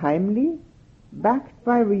 They are timely, backed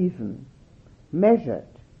by reason, measured,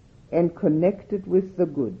 and connected with the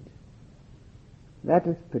good. That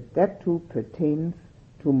too pertains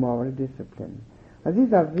to moral discipline. Now,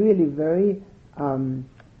 these are really very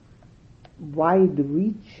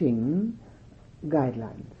wide-reaching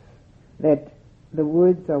guidelines. That the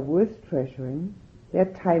words are worth treasuring. They're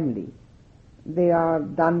timely. They are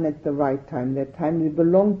done at the right time. They're timely. They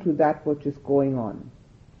belong to that which is going on.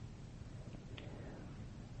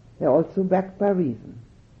 They're also backed by reason.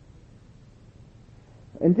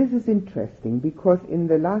 And this is interesting because in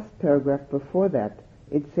the last paragraph before that,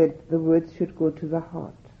 it said the words should go to the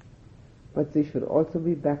heart, but they should also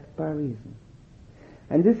be backed by reason.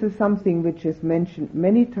 And this is something which is mentioned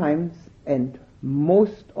many times and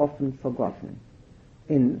most often forgotten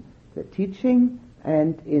in the teaching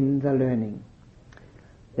and in the learning.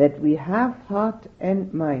 That we have heart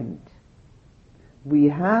and mind. We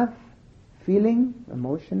have feeling,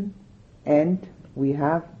 emotion, and we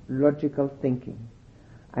have logical thinking.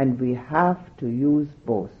 And we have to use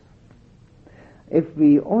both. If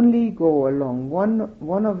we only go along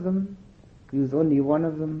one of them, use only one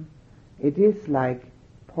of them, it is like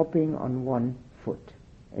hopping on one foot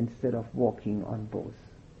instead of walking on both.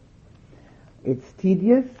 It's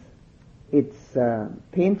tedious, it's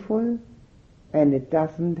painful, and it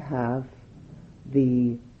doesn't have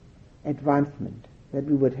the advancement that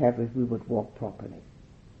we would have if we would walk properly.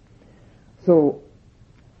 So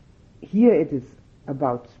here it is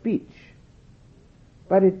about speech,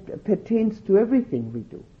 but it pertains to everything we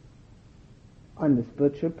do, on the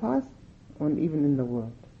spiritual path, and even in the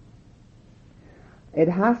world. It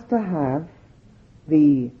has to have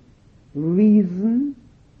the reason,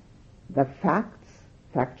 the facts,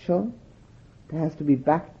 factual. It has to be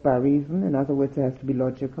backed by reason. In other words, it has to be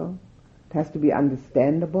logical. It has to be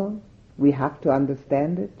understandable. We have to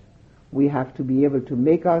understand it. We have to be able to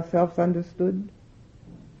make ourselves understood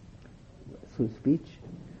through speech.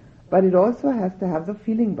 But it also has to have the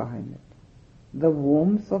feeling behind it, the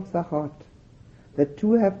warmth of the heart. The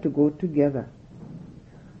two have to go together.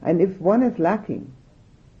 And if one is lacking,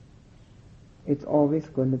 it's always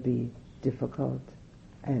going to be difficult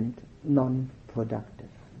and non-productive.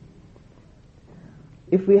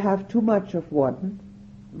 If we have too much of one,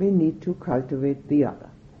 we need to cultivate the other.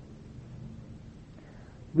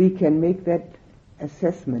 We can make that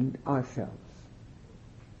assessment ourselves.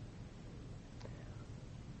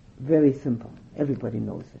 Very simple. Everybody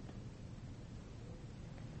knows it.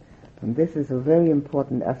 And this is a very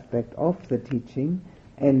important aspect of the teaching.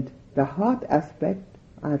 And the heart aspect,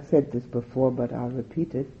 I've said this before, but I'll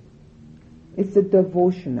repeat it, is the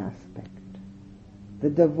devotion aspect. The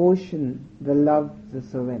devotion, the love, the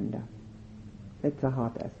surrender. That's the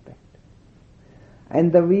heart aspect.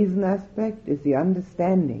 And the reason aspect is the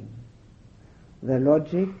understanding, the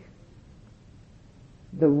logic,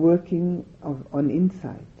 the working on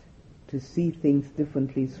insight, to see things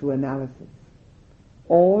differently through analysis.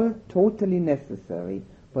 All totally necessary,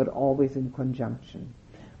 but always in conjunction.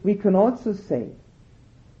 We can also say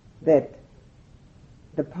that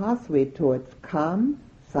the pathway towards calm,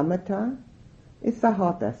 samatha, is the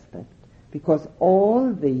heart aspect, because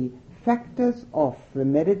all the factors of the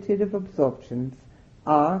meditative absorptions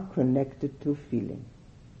are connected to feeling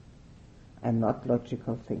and not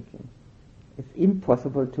logical thinking. It's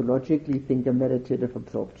impossible to logically think a meditative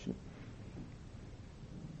absorption.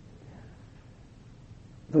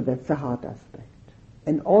 So that's the heart aspect.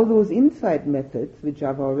 And all those insight methods, which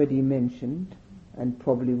I've already mentioned, and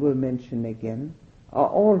probably will mention again, are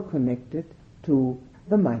all connected to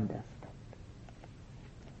the mind aspect.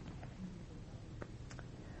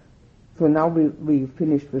 So now we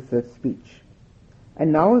finished with the speech.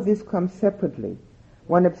 And now this comes separately.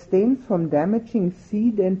 One abstains from damaging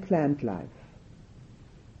seed and plant life.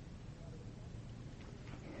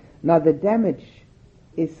 Now the damage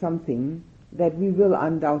is something that we will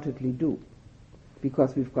undoubtedly do,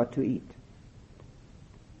 because we've got to eat.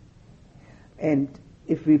 And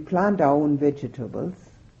if we plant our own vegetables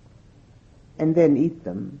and then eat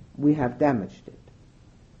them, we have damaged it.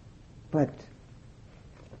 But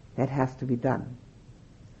that has to be done.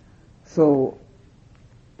 So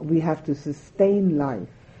we have to sustain life.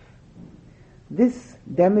 This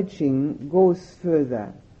damaging goes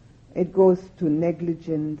further. It goes to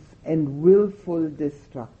negligence and willful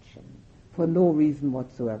destruction for no reason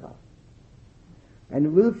whatsoever.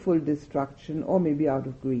 and willful destruction, or maybe out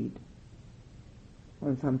of greed.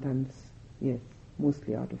 And sometimes, yes,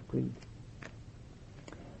 mostly out of greed.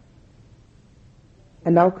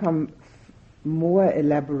 And now come more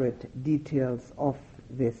elaborate details of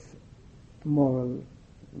this moral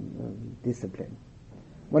discipline.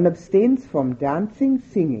 One abstains from dancing,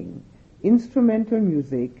 singing, instrumental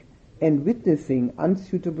music, and witnessing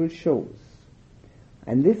unsuitable shows.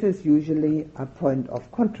 And this is usually a point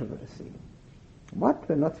of controversy. What?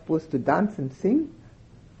 We're not supposed to dance and sing?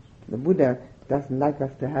 The Buddha doesn't like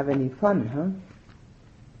us to have any fun, huh?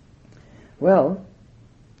 Well,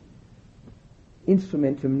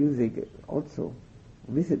 instrumental music also,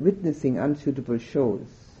 witnessing unsuitable shows.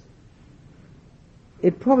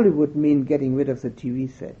 It probably would mean getting rid of the TV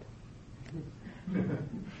set.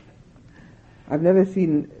 I've never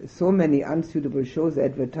seen so many unsuitable shows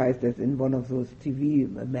advertised as in one of those TV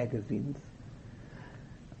magazines.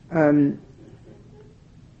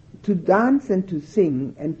 To dance and to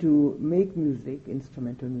sing and to make music,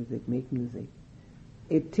 instrumental music, make music,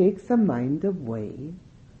 it takes the mind away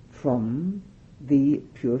from the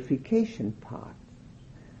purification path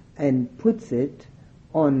and puts it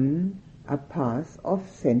on a path of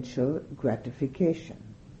sensual gratification.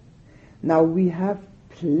 Now we have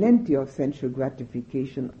plenty of sensual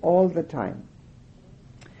gratification all the time.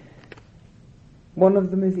 One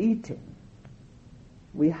of them is eating.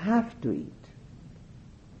 We have to eat.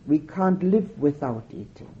 We can't live without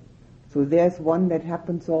eating. So there's one that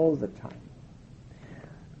happens all the time.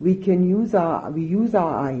 We use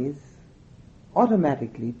our eyes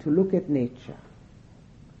automatically to look at nature.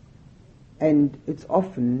 And it's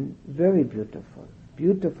often very beautiful.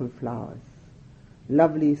 Beautiful flowers,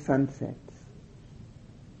 lovely sunsets.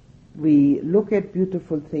 We look at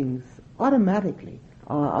beautiful things automatically.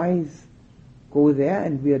 Our eyes go there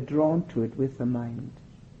and we are drawn to it with the mind.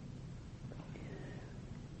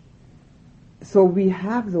 So we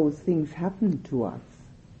have those things happen to us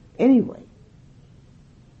anyway.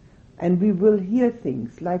 And we will hear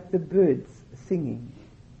things like the birds singing.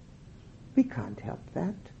 We can't help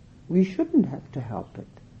that. We shouldn't have to help it.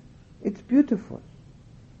 It's beautiful.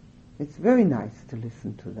 It's very nice to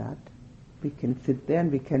listen to that. We can sit there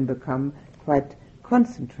and we can become quite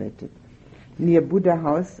concentrated. Near Buddha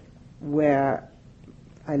House, where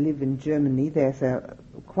I live in Germany, there's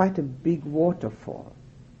quite a big waterfall.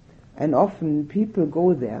 And often people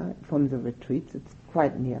go there from the retreats. It's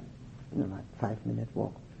quite near, like 5-minute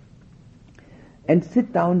walk. And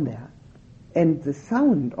sit down there. And the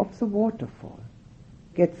sound of the waterfall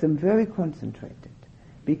gets them very concentrated,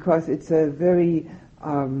 because it's a very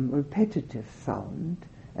repetitive sound,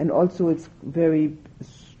 and also it's very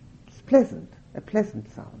pleasant, a pleasant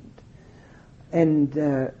sound. And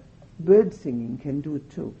bird singing can do it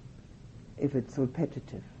too, if it's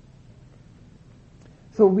repetitive.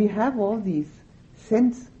 So we have all these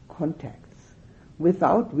sense contacts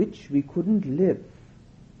without which we couldn't live.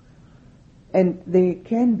 And they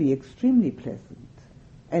can be extremely pleasant.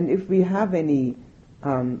 And if we have any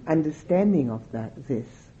understanding of this,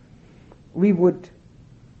 we would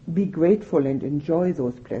be grateful and enjoy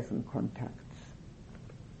those pleasant contacts.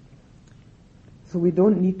 So we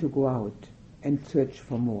don't need to go out and search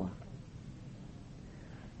for more.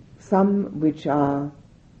 Some which are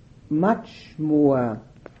much more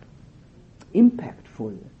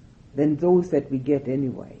impactful than those that we get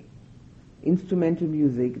anyway. Instrumental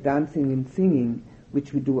music, dancing and singing,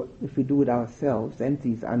 which we do if we do it ourselves, and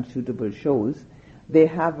these unsuitable shows, they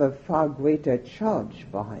have a far greater charge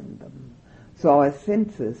behind them. So our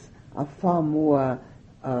senses are far more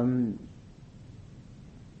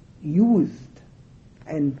used,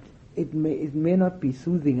 and it may not be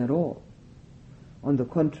soothing at all. On the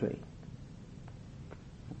contrary,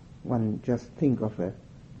 one just think of an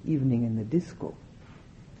evening in the disco.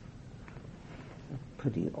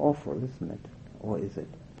 Pretty awful, isn't it? Or is it?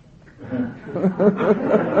 I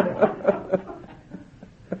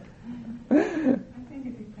think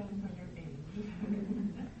it depends on your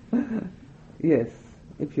age. Yes,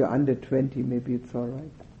 if you're under 20, maybe it's all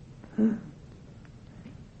right.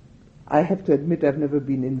 I have to admit I've never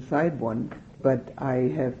been inside one, but I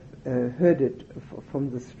have heard it from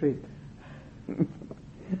the street.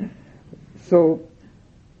 So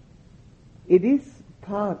it is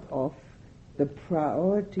part of the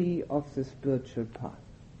priority of the spiritual path.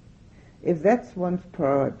 If that's one's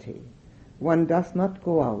priority, one does not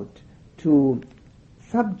go out to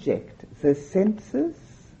subject the senses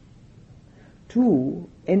to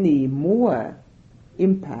any more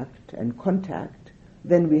impact and contact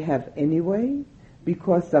than we have anyway,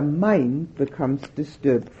 because the mind becomes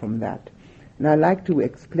disturbed from that. And I like to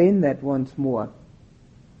explain that once more.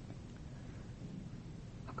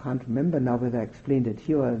 can't remember now whether I explained it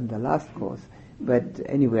here or in the last course, but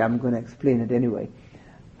anyway, I'm going to explain it anyway.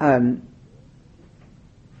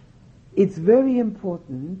 It's very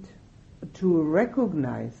important to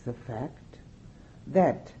recognize the fact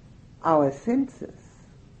that our senses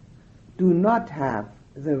do not have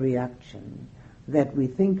the reaction that we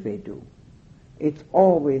think they do. It's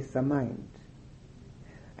always the mind.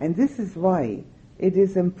 And this is why it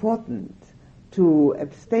is important to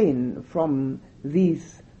abstain from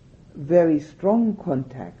these very strong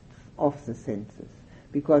contacts of the senses,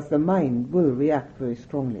 because the mind will react very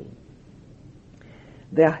strongly.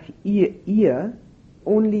 The ear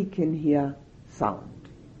only can hear sound.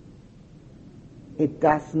 It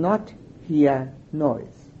does not hear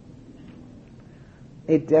noise.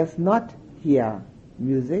 It does not hear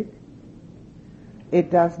music. It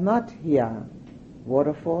does not hear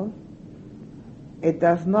waterfall. It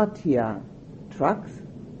does not hear trucks.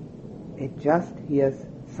 It just hears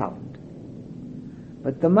sound.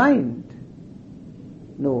 But the mind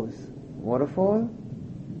knows waterfall,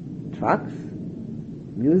 trucks,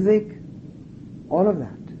 music, all of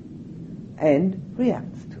that, and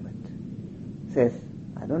reacts to it. Says,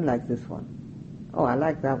 I don't like this one. Oh, I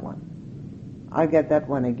like that one. I'll get that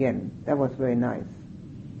one again. That was very nice.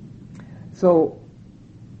 So,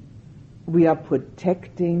 we are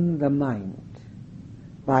protecting the mind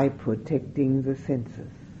by protecting the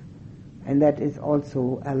senses. And that is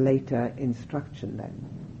also a later instruction then,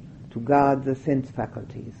 to guard the sense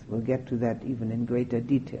faculties. We'll get to that even in greater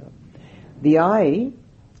detail. The eye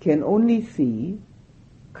can only see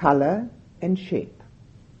color and shape.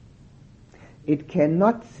 It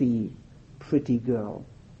cannot see pretty girl.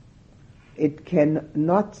 It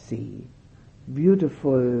cannot see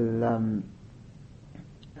beautiful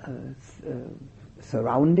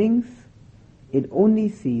surroundings. It only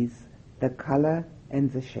sees the color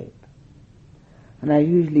and the shape. And I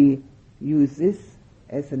usually use this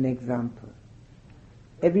as an example.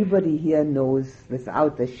 Everybody here knows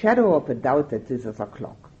without a shadow of a doubt that this is a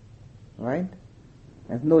clock. Right?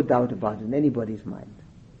 There's no doubt about it in anybody's mind.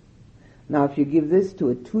 Now if you give this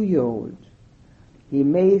to a 2-year-old, he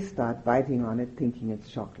may start biting on it thinking it's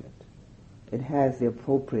chocolate. It has the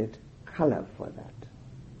appropriate color for that.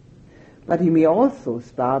 But he may also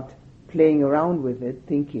start playing around with it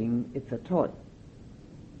thinking it's a toy,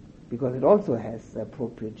 because it also has the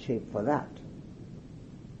appropriate shape for that.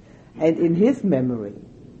 And in his memory,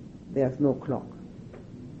 there's no clock.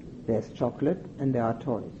 There's chocolate and there are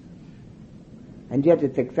toys. And yet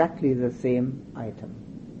it's exactly the same item.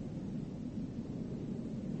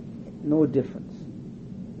 No difference.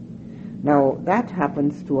 Now that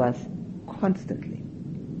happens to us constantly.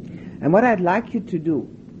 And what I'd like you to do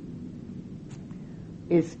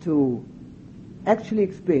is to actually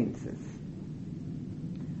experience this.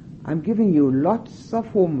 I'm giving you lots of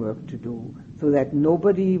homework to do so that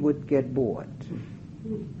nobody would get bored.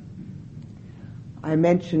 I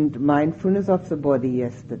mentioned mindfulness of the body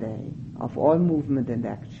yesterday, of all movement and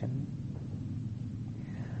action.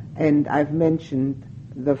 And I've mentioned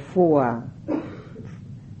the 4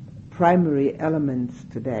 primary elements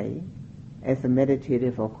today as a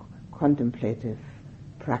meditative or contemplative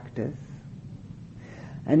practice.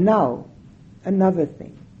 And now, another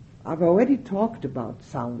thing. I've already talked about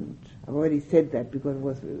sound. I've already said that because it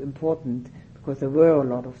was important, because there were a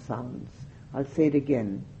lot of sounds. I'll say it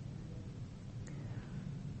again.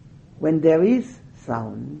 When there is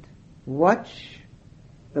sound, watch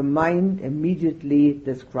the mind immediately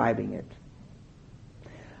describing it.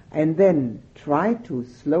 And then try to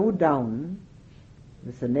slow down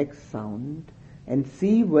with the next sound and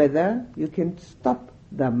see whether you can stop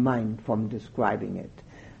the mind from describing it.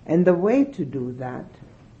 And the way to do that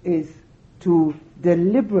is to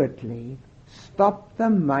deliberately stop the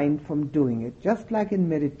mind from doing it, just like in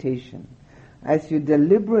meditation. As you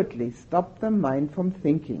deliberately stop the mind from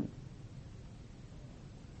thinking,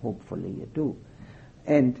 hopefully you do,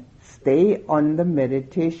 and stay on the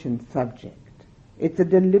meditation subject. It's a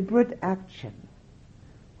deliberate action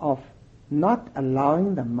of not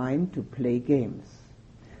allowing the mind to play games.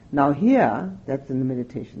 Now here, that's in the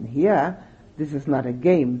meditation, here, this is not a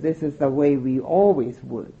game, this is the way we always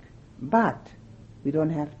work. But we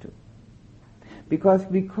don't have to. Because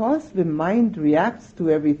the mind reacts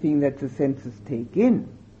to everything that the senses take in,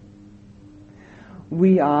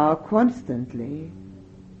 we are constantly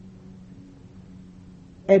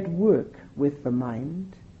at work with the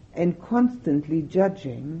mind and constantly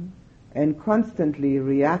judging and constantly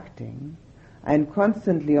reacting and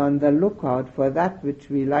constantly on the lookout for that which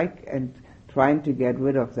we like and trying to get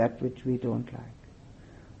rid of that which we don't like.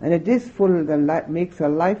 And it is makes a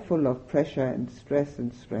life full of pressure and stress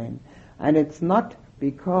and strain. And it's not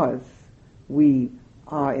because we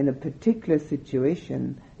are in a particular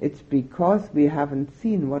situation, it's because we haven't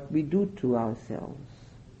seen what we do to ourselves.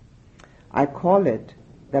 I call it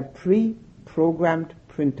the pre-programmed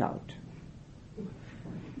printout.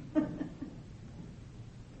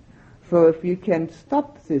 So if you can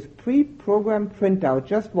stop this pre-programmed printout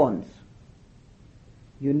just once,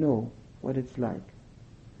 you know what it's like.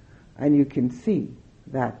 And you can see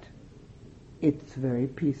that it's very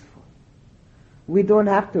peaceful. We don't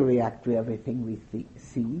have to react to everything we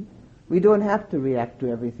see. We don't have to react to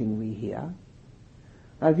everything we hear.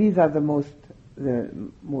 These are the most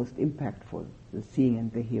impactful, the seeing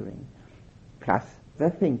and the hearing, plus the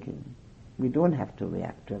thinking. We don't have to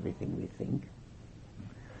react to everything we think.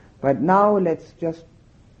 But now let's just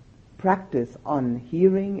practice on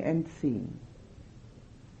hearing and seeing.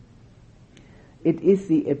 It is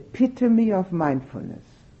the epitome of mindfulness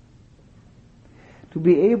to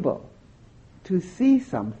be able to see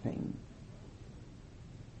something,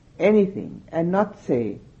 anything, and not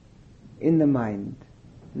say in the mind,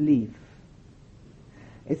 leave.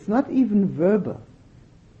 It's not even verbal.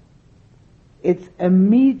 It's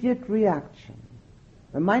immediate reaction.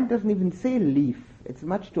 The mind doesn't even say leave. It's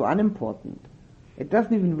much too unimportant. It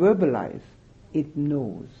doesn't even verbalize. It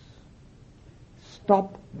knows.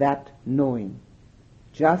 Stop that knowing.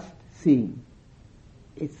 Just seeing.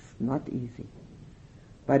 It's not easy.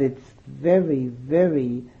 But it's very,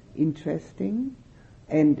 very interesting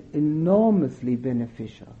and enormously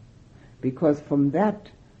beneficial. Because from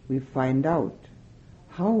that we find out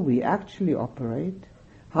how we actually operate,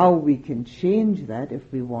 how we can change that if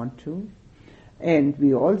we want to, and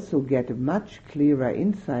we also get a much clearer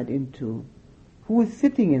insight into who is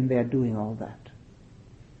sitting in there doing all that.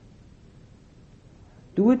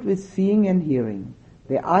 Do it with seeing and hearing.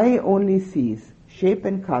 The eye only sees shape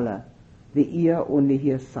and color, the ear only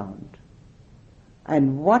hears sound.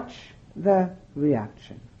 And watch the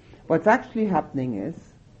reaction. What's actually happening is,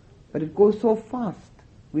 but it goes so fast,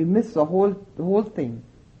 we miss the whole thing.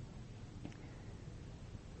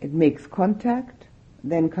 It makes contact,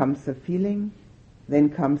 then comes the feeling, then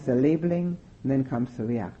comes the labeling, then comes the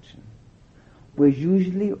reaction. We're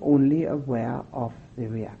usually only aware of the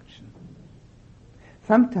reaction.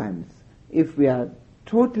 Sometimes, if we are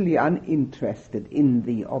totally uninterested in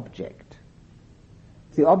the object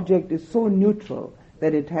is so neutral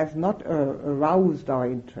that it has not aroused our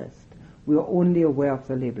interest, we are only aware of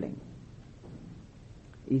the labeling.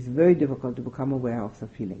 It's very difficult to become aware of the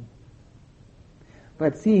feeling.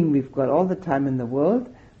 But seeing we've got all the time in the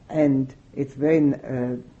world, and it's very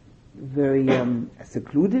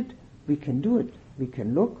secluded, we can do it. We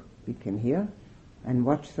can look, we can hear, and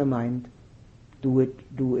watch the mind do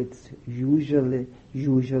its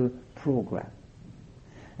usual program.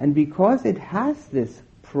 And because it has this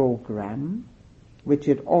program, which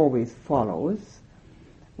it always follows,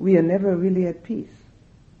 we are never really at peace.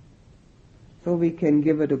 So we can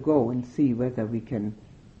give it a go and see whether we can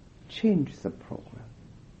change the program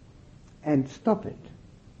and stop it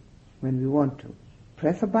when we want to.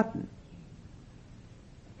 Press a button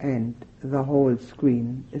and the whole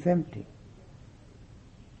screen is empty.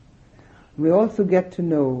 We also get to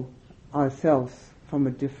know ourselves from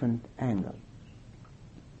a different angle.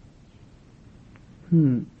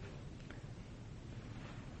 Maybe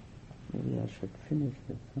I should finish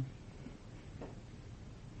this. Huh?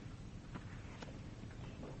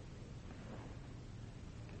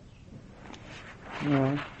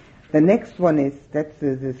 Yeah. The next one is, that's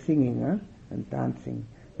the singing and dancing.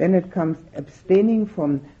 Then it comes abstaining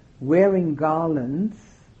from wearing garlands,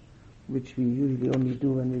 which we usually only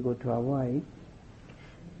do when we go to Hawaii,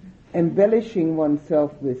 embellishing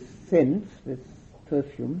oneself with scents, with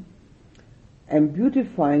perfume, and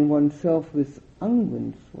beautifying oneself with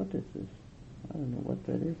unguents. What is this? I don't know what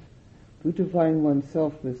that is. Beautifying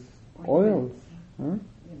oneself with oils. Huh?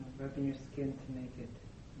 Rubbing your skin to make it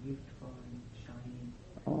youthful and shiny.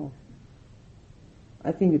 Oh.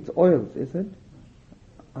 I think it's oils, is it?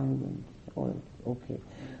 Unguents, oils, okay.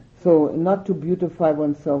 So not to beautify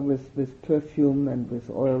oneself with perfume and with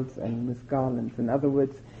oils and with garlands. In other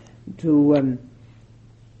words, to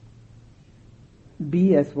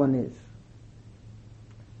be as one is.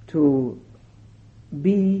 To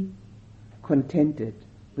be contented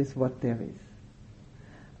with what there is.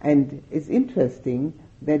 And it's interesting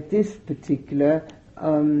that this particular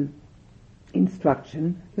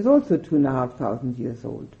instruction is also 2,500 years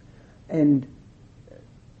old. And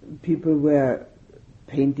people were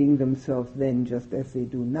painting themselves then just as they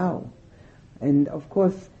do now. And of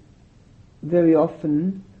course, very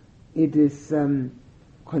often it is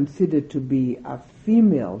considered to be a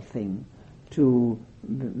female thing to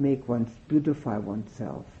beautify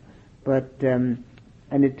oneself. But and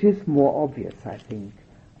it is more obvious, I think,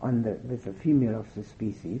 with the female of the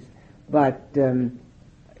species. But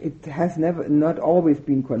it has not always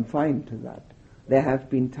been confined to that. There have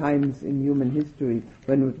been times in human history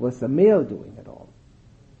when it was the male doing it all,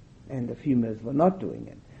 and the females were not doing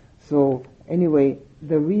it. So anyway,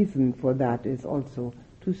 the reason for that is also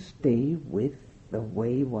to stay with the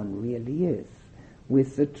way one really is,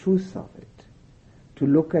 with the truth of it, to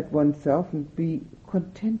look at oneself and be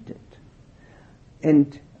contented.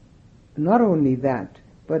 And not only that,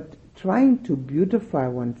 but trying to beautify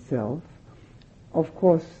oneself, of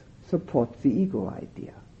course, supports the ego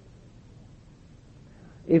idea.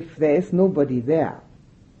 If there is nobody there,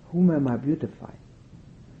 whom am I beautifying?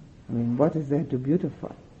 I mean, what is there to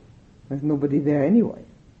beautify? There's nobody there anyway.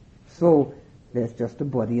 So there's just a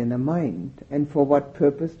body and a mind. And for what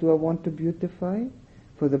purpose do I want to beautify?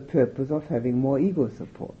 For the purpose of having more ego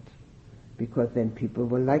support. Because then people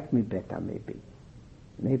will like me better, maybe.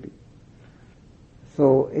 Maybe.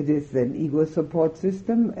 So it is an ego support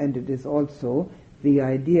system, and it is also the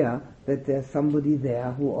idea that there's somebody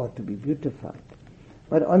there who ought to be beautified.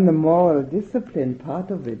 But on the moral discipline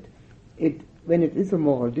part of it, when it is a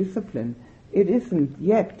moral discipline, it isn't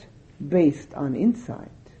yet based on insight.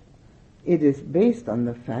 It is based on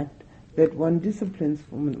the fact that one disciplines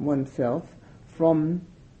oneself from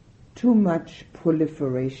too much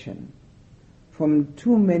proliferation, from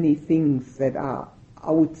too many things that are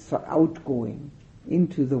outgoing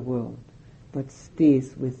into the world, but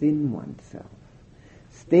stays within oneself.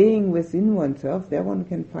 Staying within oneself, there one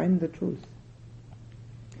can find the truth.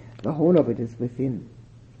 The whole of it is within.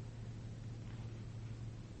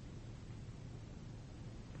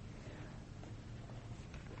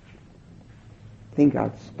 I think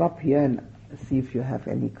I'll stop here and see if you have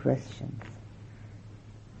any questions.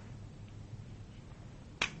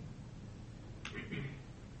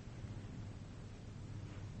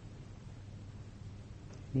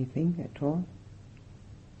 Anything at all?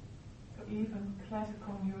 So even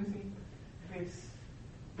classical music is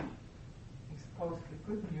supposedly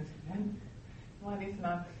good music, then one is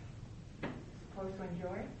not supposed to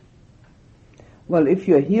enjoy it? Well, if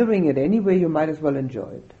you're hearing it anyway, you might as well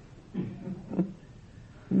enjoy it.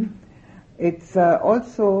 It's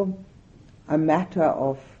also a matter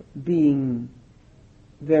of being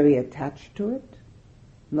very attached to it,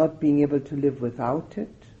 not being able to live without it.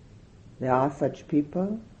 There are such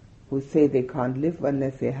people who say they can't live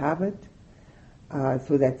unless they have it.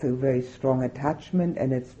 So that's a very strong attachment,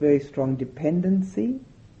 and it's very strong dependency.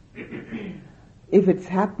 If it's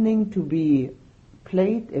happening to be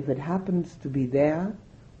played, if it happens to be there,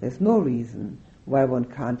 there's no reason why one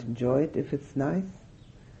can't enjoy it if it's nice.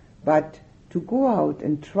 But to go out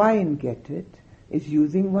and try and get it is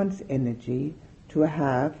using one's energy to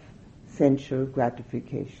have sensual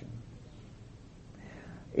gratification.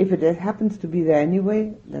 If it happens to be there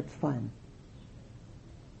anyway, that's fine.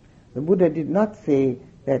 The Buddha did not say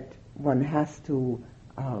that one has to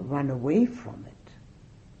run away from it,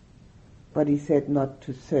 but he said not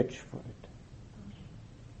to search for it.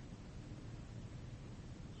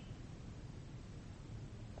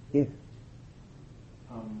 Yes.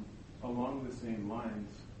 Along the same lines,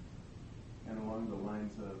 and along the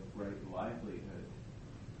lines of right livelihood,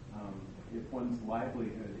 if one's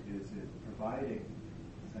livelihood is in providing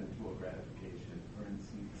sensual gratification, for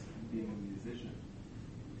instance, being a musician,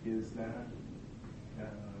 is that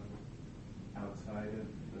outside of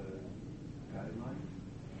the guideline?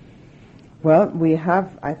 Well, we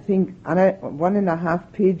have, I think,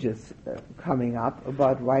 1.5 pages coming up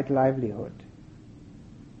about right livelihood.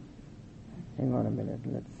 Hang on a minute,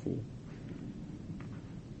 let's see.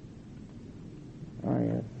 Oh,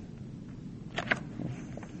 yes.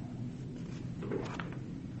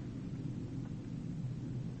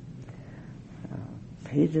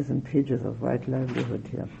 Pages and pages of right livelihood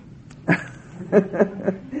here.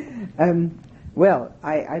 Well,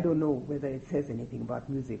 I don't know whether it says anything about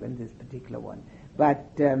music in this particular one, but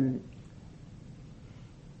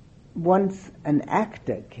once an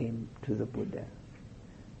actor came to the Buddha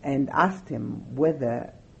and asked him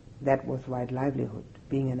whether that was right livelihood,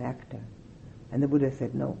 being an actor. And the Buddha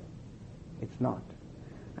said, no, it's not.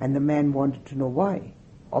 And the man wanted to know why,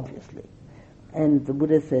 obviously. And the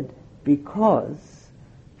Buddha said, because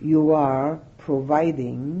you are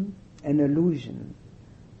providing an illusion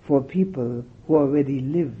for people who already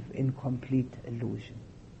live in complete illusion.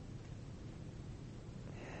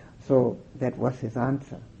 So that was his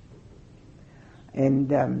answer.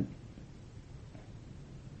 And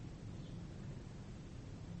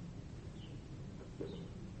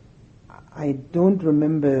I don't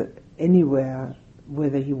remember anywhere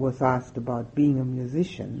whether he was asked about being a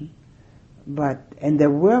musician, and there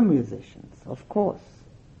were musicians, of course.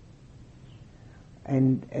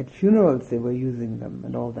 And at funerals they were using them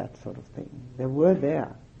and all that sort of thing. They were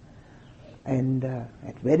there. And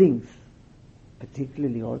at weddings,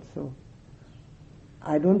 particularly also.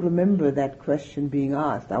 I don't remember that question being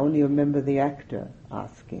asked. I only remember the actor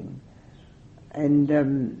asking.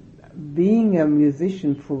 And being a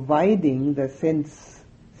musician, providing the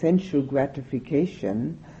sensual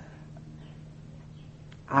gratification,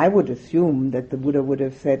 I would assume that the Buddha would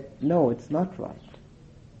have said, no, it's not right.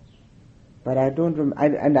 But I don't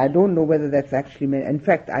I don't know whether that's actually in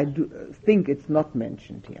fact, I do think it's not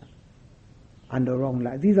mentioned here. Under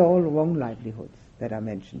wrong these are all wrong livelihoods that are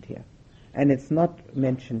mentioned here. And it's not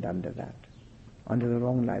mentioned under that, under the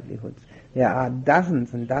wrong livelihoods. There are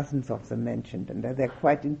dozens and dozens of them mentioned, and they're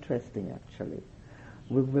quite interesting actually.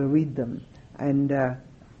 We'll read them. And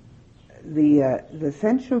the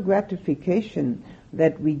sensual gratification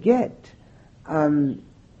that we get,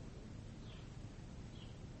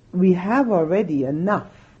 we have already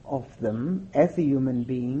enough of them as a human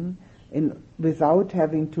being without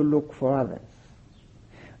having to look for others.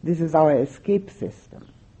 This is our escape system,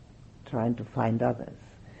 trying to find others.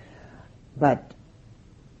 But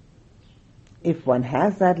if one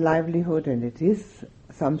has that livelihood, and it is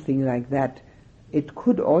something like that, it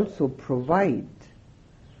could also provide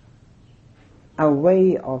a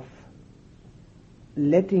way of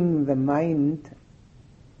letting the mind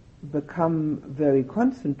become very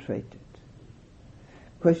concentrated.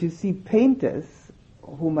 Because you see, painters,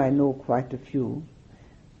 whom I know quite a few,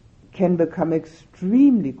 can become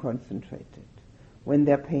extremely concentrated when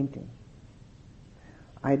they're painting.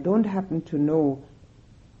 I don't happen to know,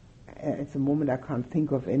 at the moment I can't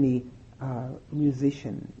think of any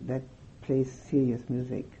musician that plays serious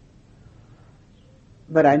music.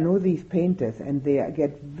 But I know these painters, and they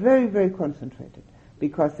get very, very concentrated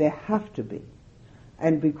because they have to be.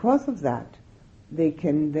 And because of that, they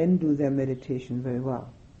can then do their meditation very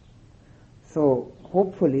well. So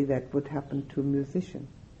hopefully that would happen to a musician.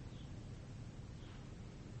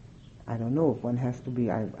 I don't know if one has to be,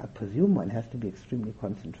 I presume one has to be extremely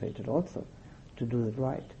concentrated also to do it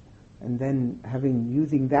right. And then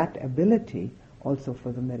using that ability also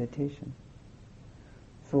for the meditation.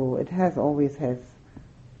 So it always has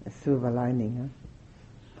a silver lining.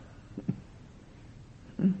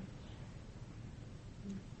 Huh?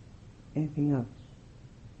 Anything else?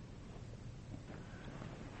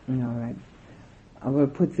 All right. I will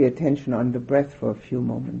put the attention on the breath for a few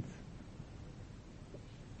moments.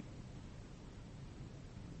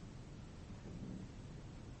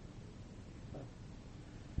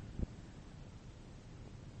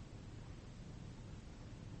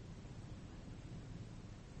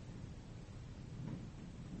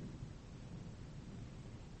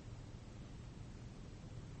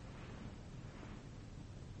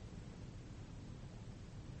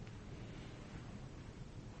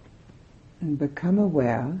 And become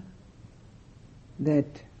aware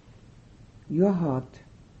that your heart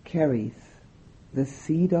carries the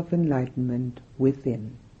seed of enlightenment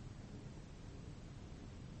within.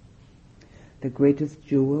 The greatest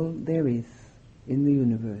jewel there is in the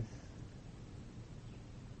universe.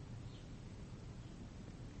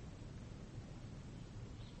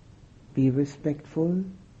 Be respectful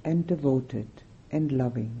and devoted and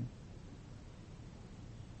loving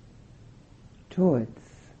towards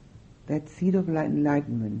that seed of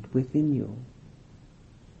enlightenment within you,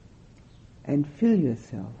 and fill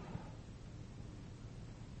yourself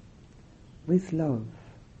with love,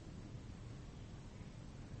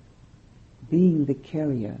 being the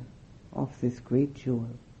carrier of this great jewel.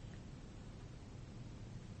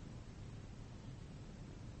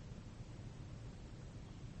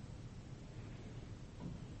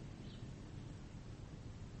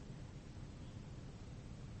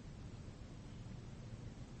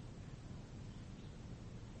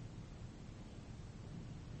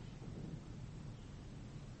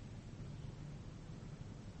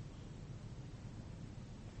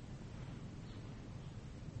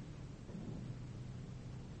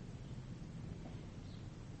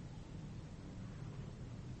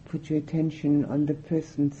 Put your attention on the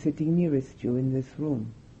person sitting nearest you in this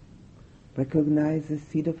room. Recognize the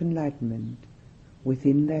seed of enlightenment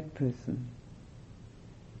within that person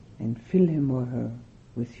and fill him or her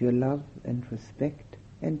with your love and respect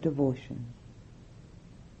and devotion,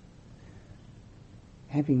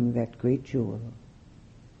 having that great jewel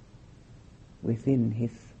within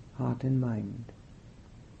his heart and mind.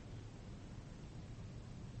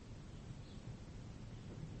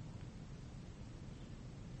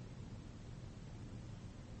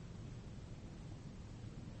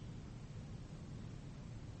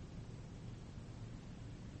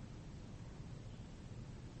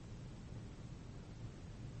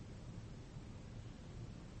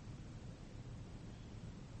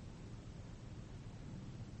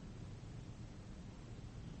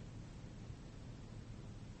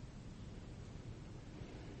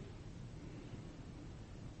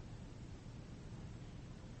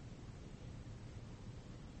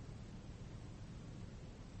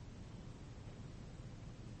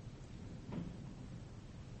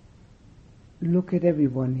 look at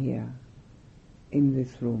everyone here in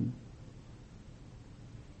this room.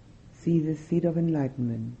 See the seed of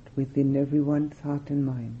enlightenment within everyone's heart and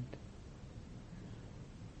mind.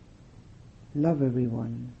 Love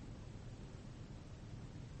everyone.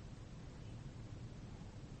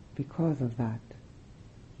 Because of that,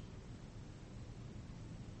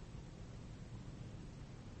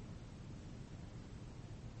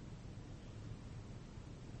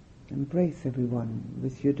 embrace everyone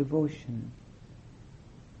with your devotion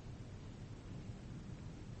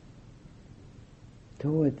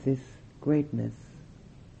towards this greatness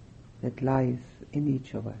that lies in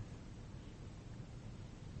each of us.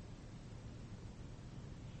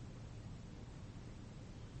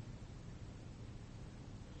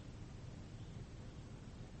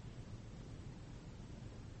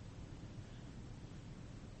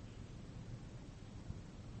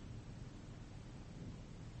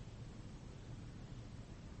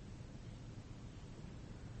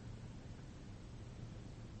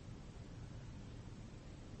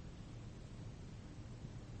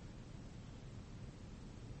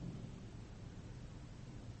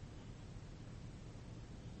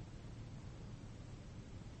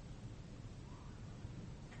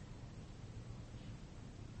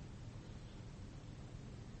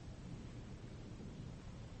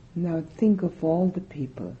 Now think of all the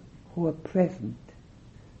people who are present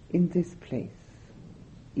in this place,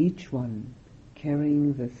 each one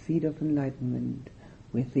carrying the seed of enlightenment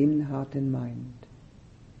within heart and mind.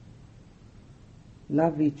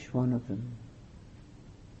 Love each one of them,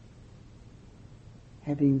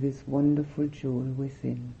 having this wonderful jewel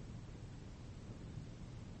within.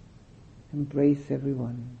 Embrace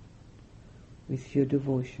everyone with your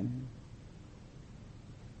devotion.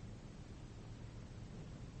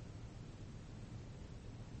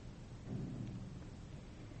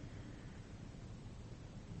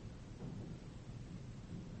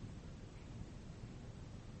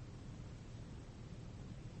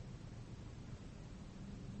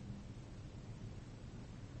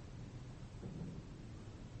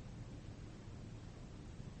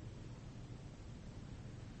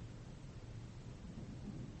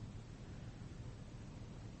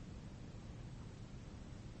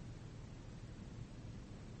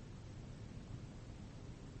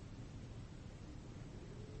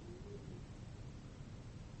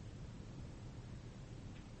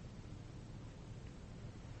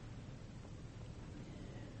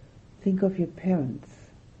 Think of your parents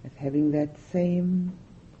as having that same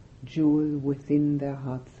jewel within their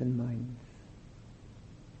hearts and minds.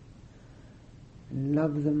 And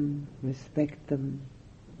love them, respect them,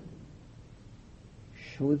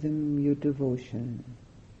 show them your devotion.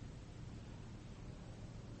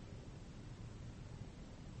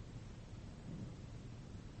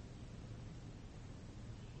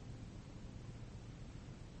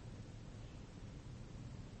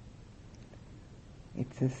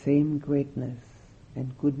 It's the same greatness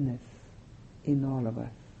and goodness in all of us.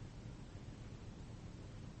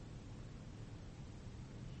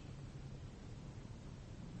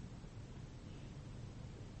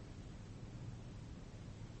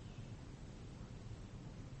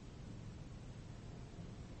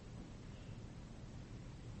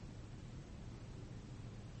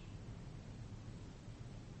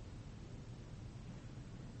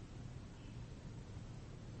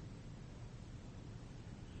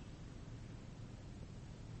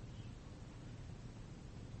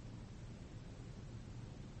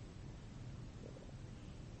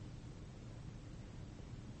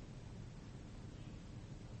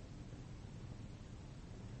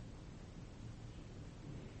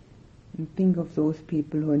 And think of those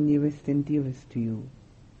people who are nearest and dearest to you,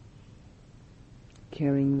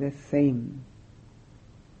 carrying the same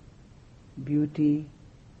beauty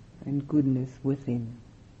and goodness within.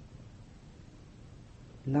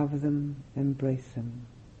 Love them, embrace them.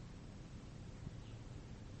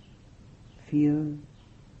 Feel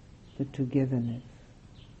the togetherness.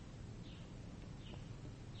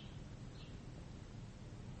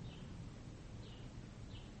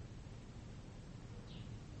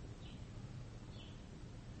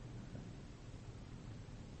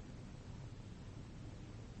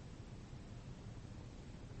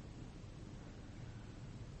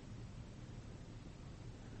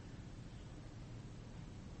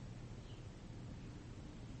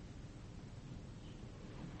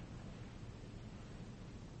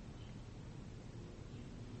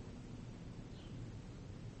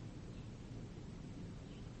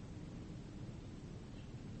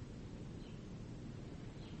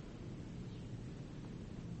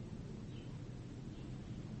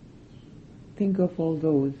 Think of all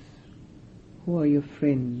those who are your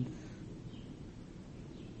friends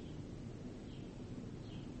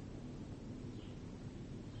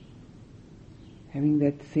having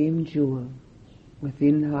that same jewel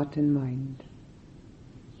within heart and mind.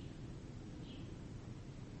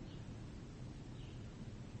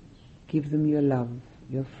 Give them your love,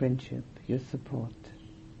 your friendship, your support.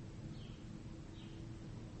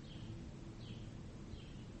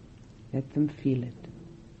 Let them feel it.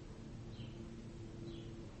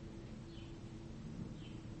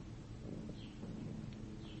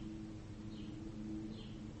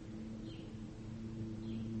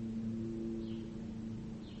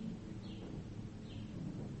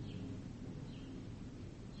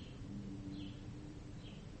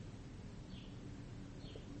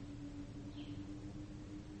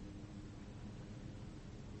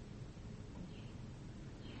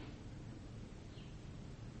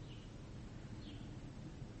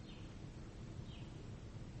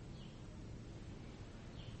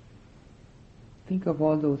 Think of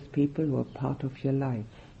all those people who are part of your life.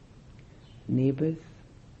 Neighbors,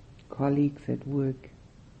 colleagues at work,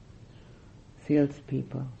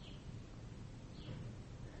 salespeople,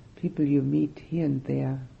 people you meet here and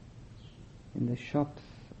there, in the shops,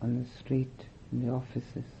 on the street, in the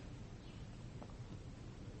offices.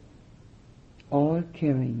 All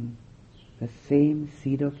carrying the same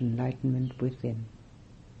seed of enlightenment within.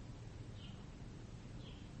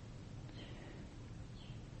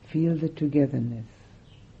 Feel the togetherness.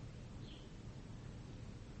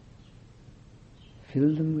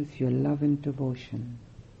 Fill them with your love and devotion.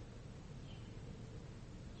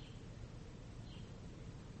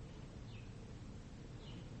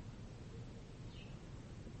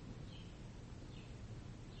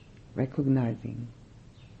 Recognizing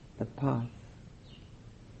the path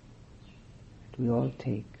that we all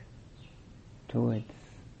take towards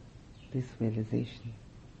this realization.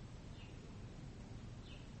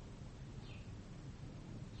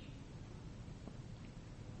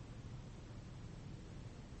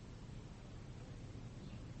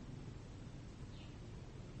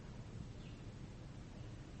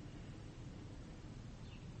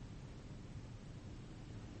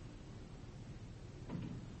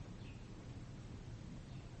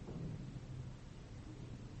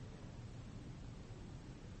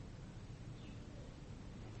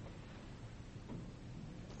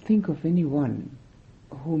 Think of anyone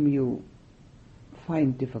whom you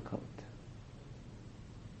find difficult.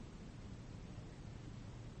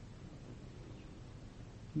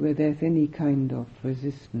 Where there's any kind of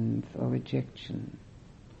resistance or rejection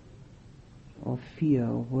or fear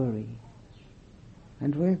or worry,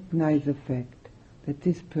 and recognize the fact that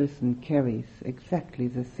this person carries exactly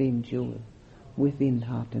the same jewel within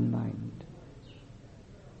heart and mind.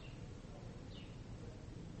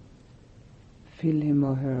 Fill him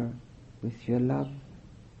or her with your love,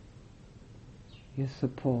 your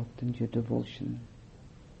support and your devotion.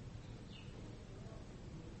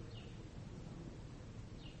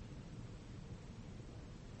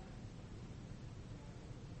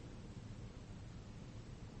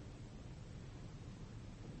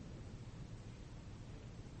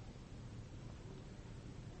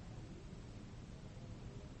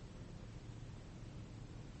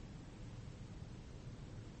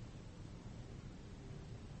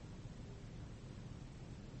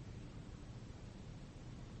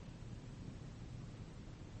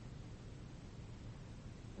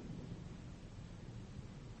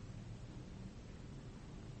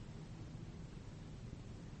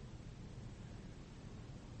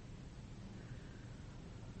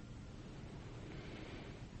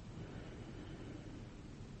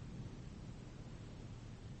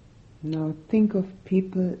 Now think of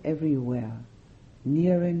people everywhere,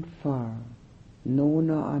 near and far, known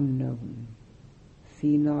or unknown,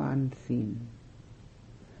 seen or unseen,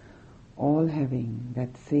 all having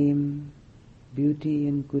that same beauty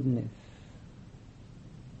and goodness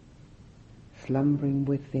slumbering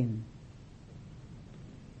within,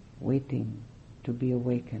 waiting to be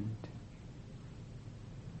awakened.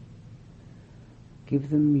 Give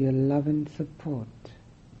them your love and support,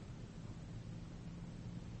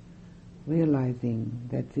 realizing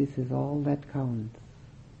that this is all that counts.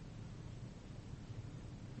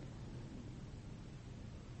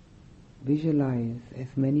 Visualize as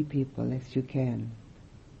many people as you can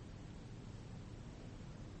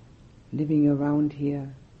living around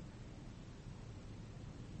here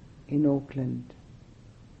in Oakland,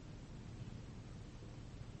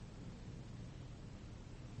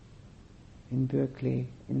 in Berkeley,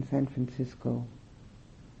 in San Francisco,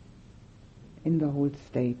 in the whole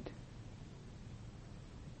state,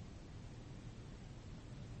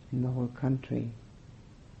 in the whole country,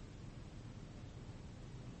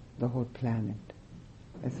 the whole planet,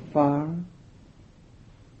 as far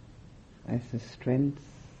as the strength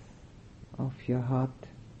of your heart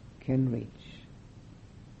can reach.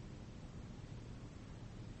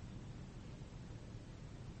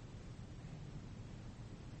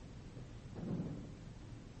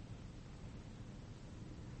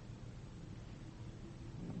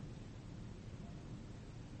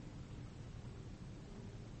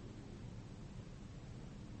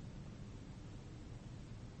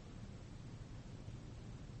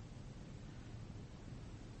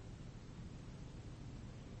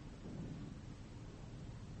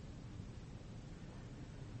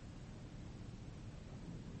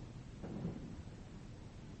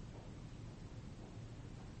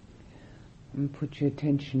 And put your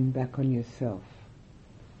attention back on yourself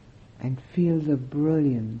and feel the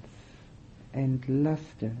brilliance and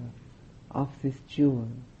luster of this jewel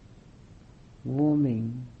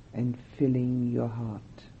warming and filling your heart.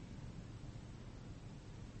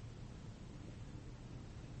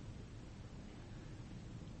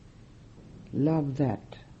 Love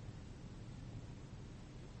that.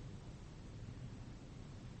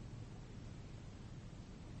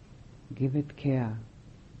 Give it care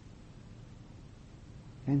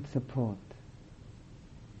and support.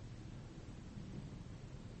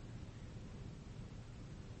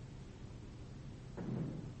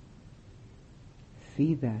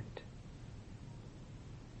 See that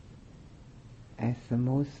as the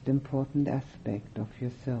most important aspect of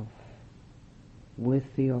yourself,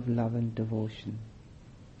 worthy of love and devotion.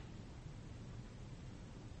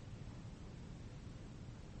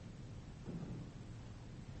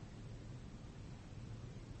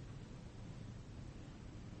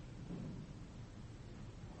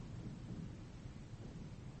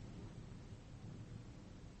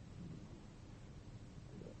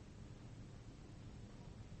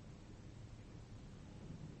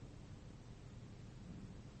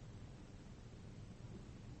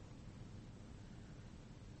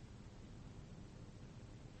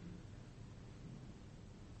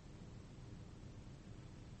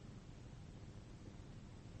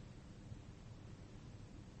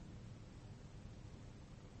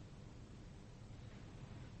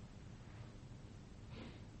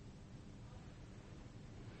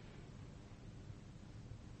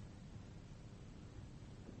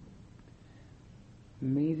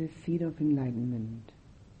 May the seed of enlightenment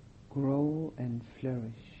grow and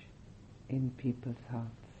flourish in people's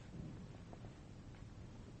hearts.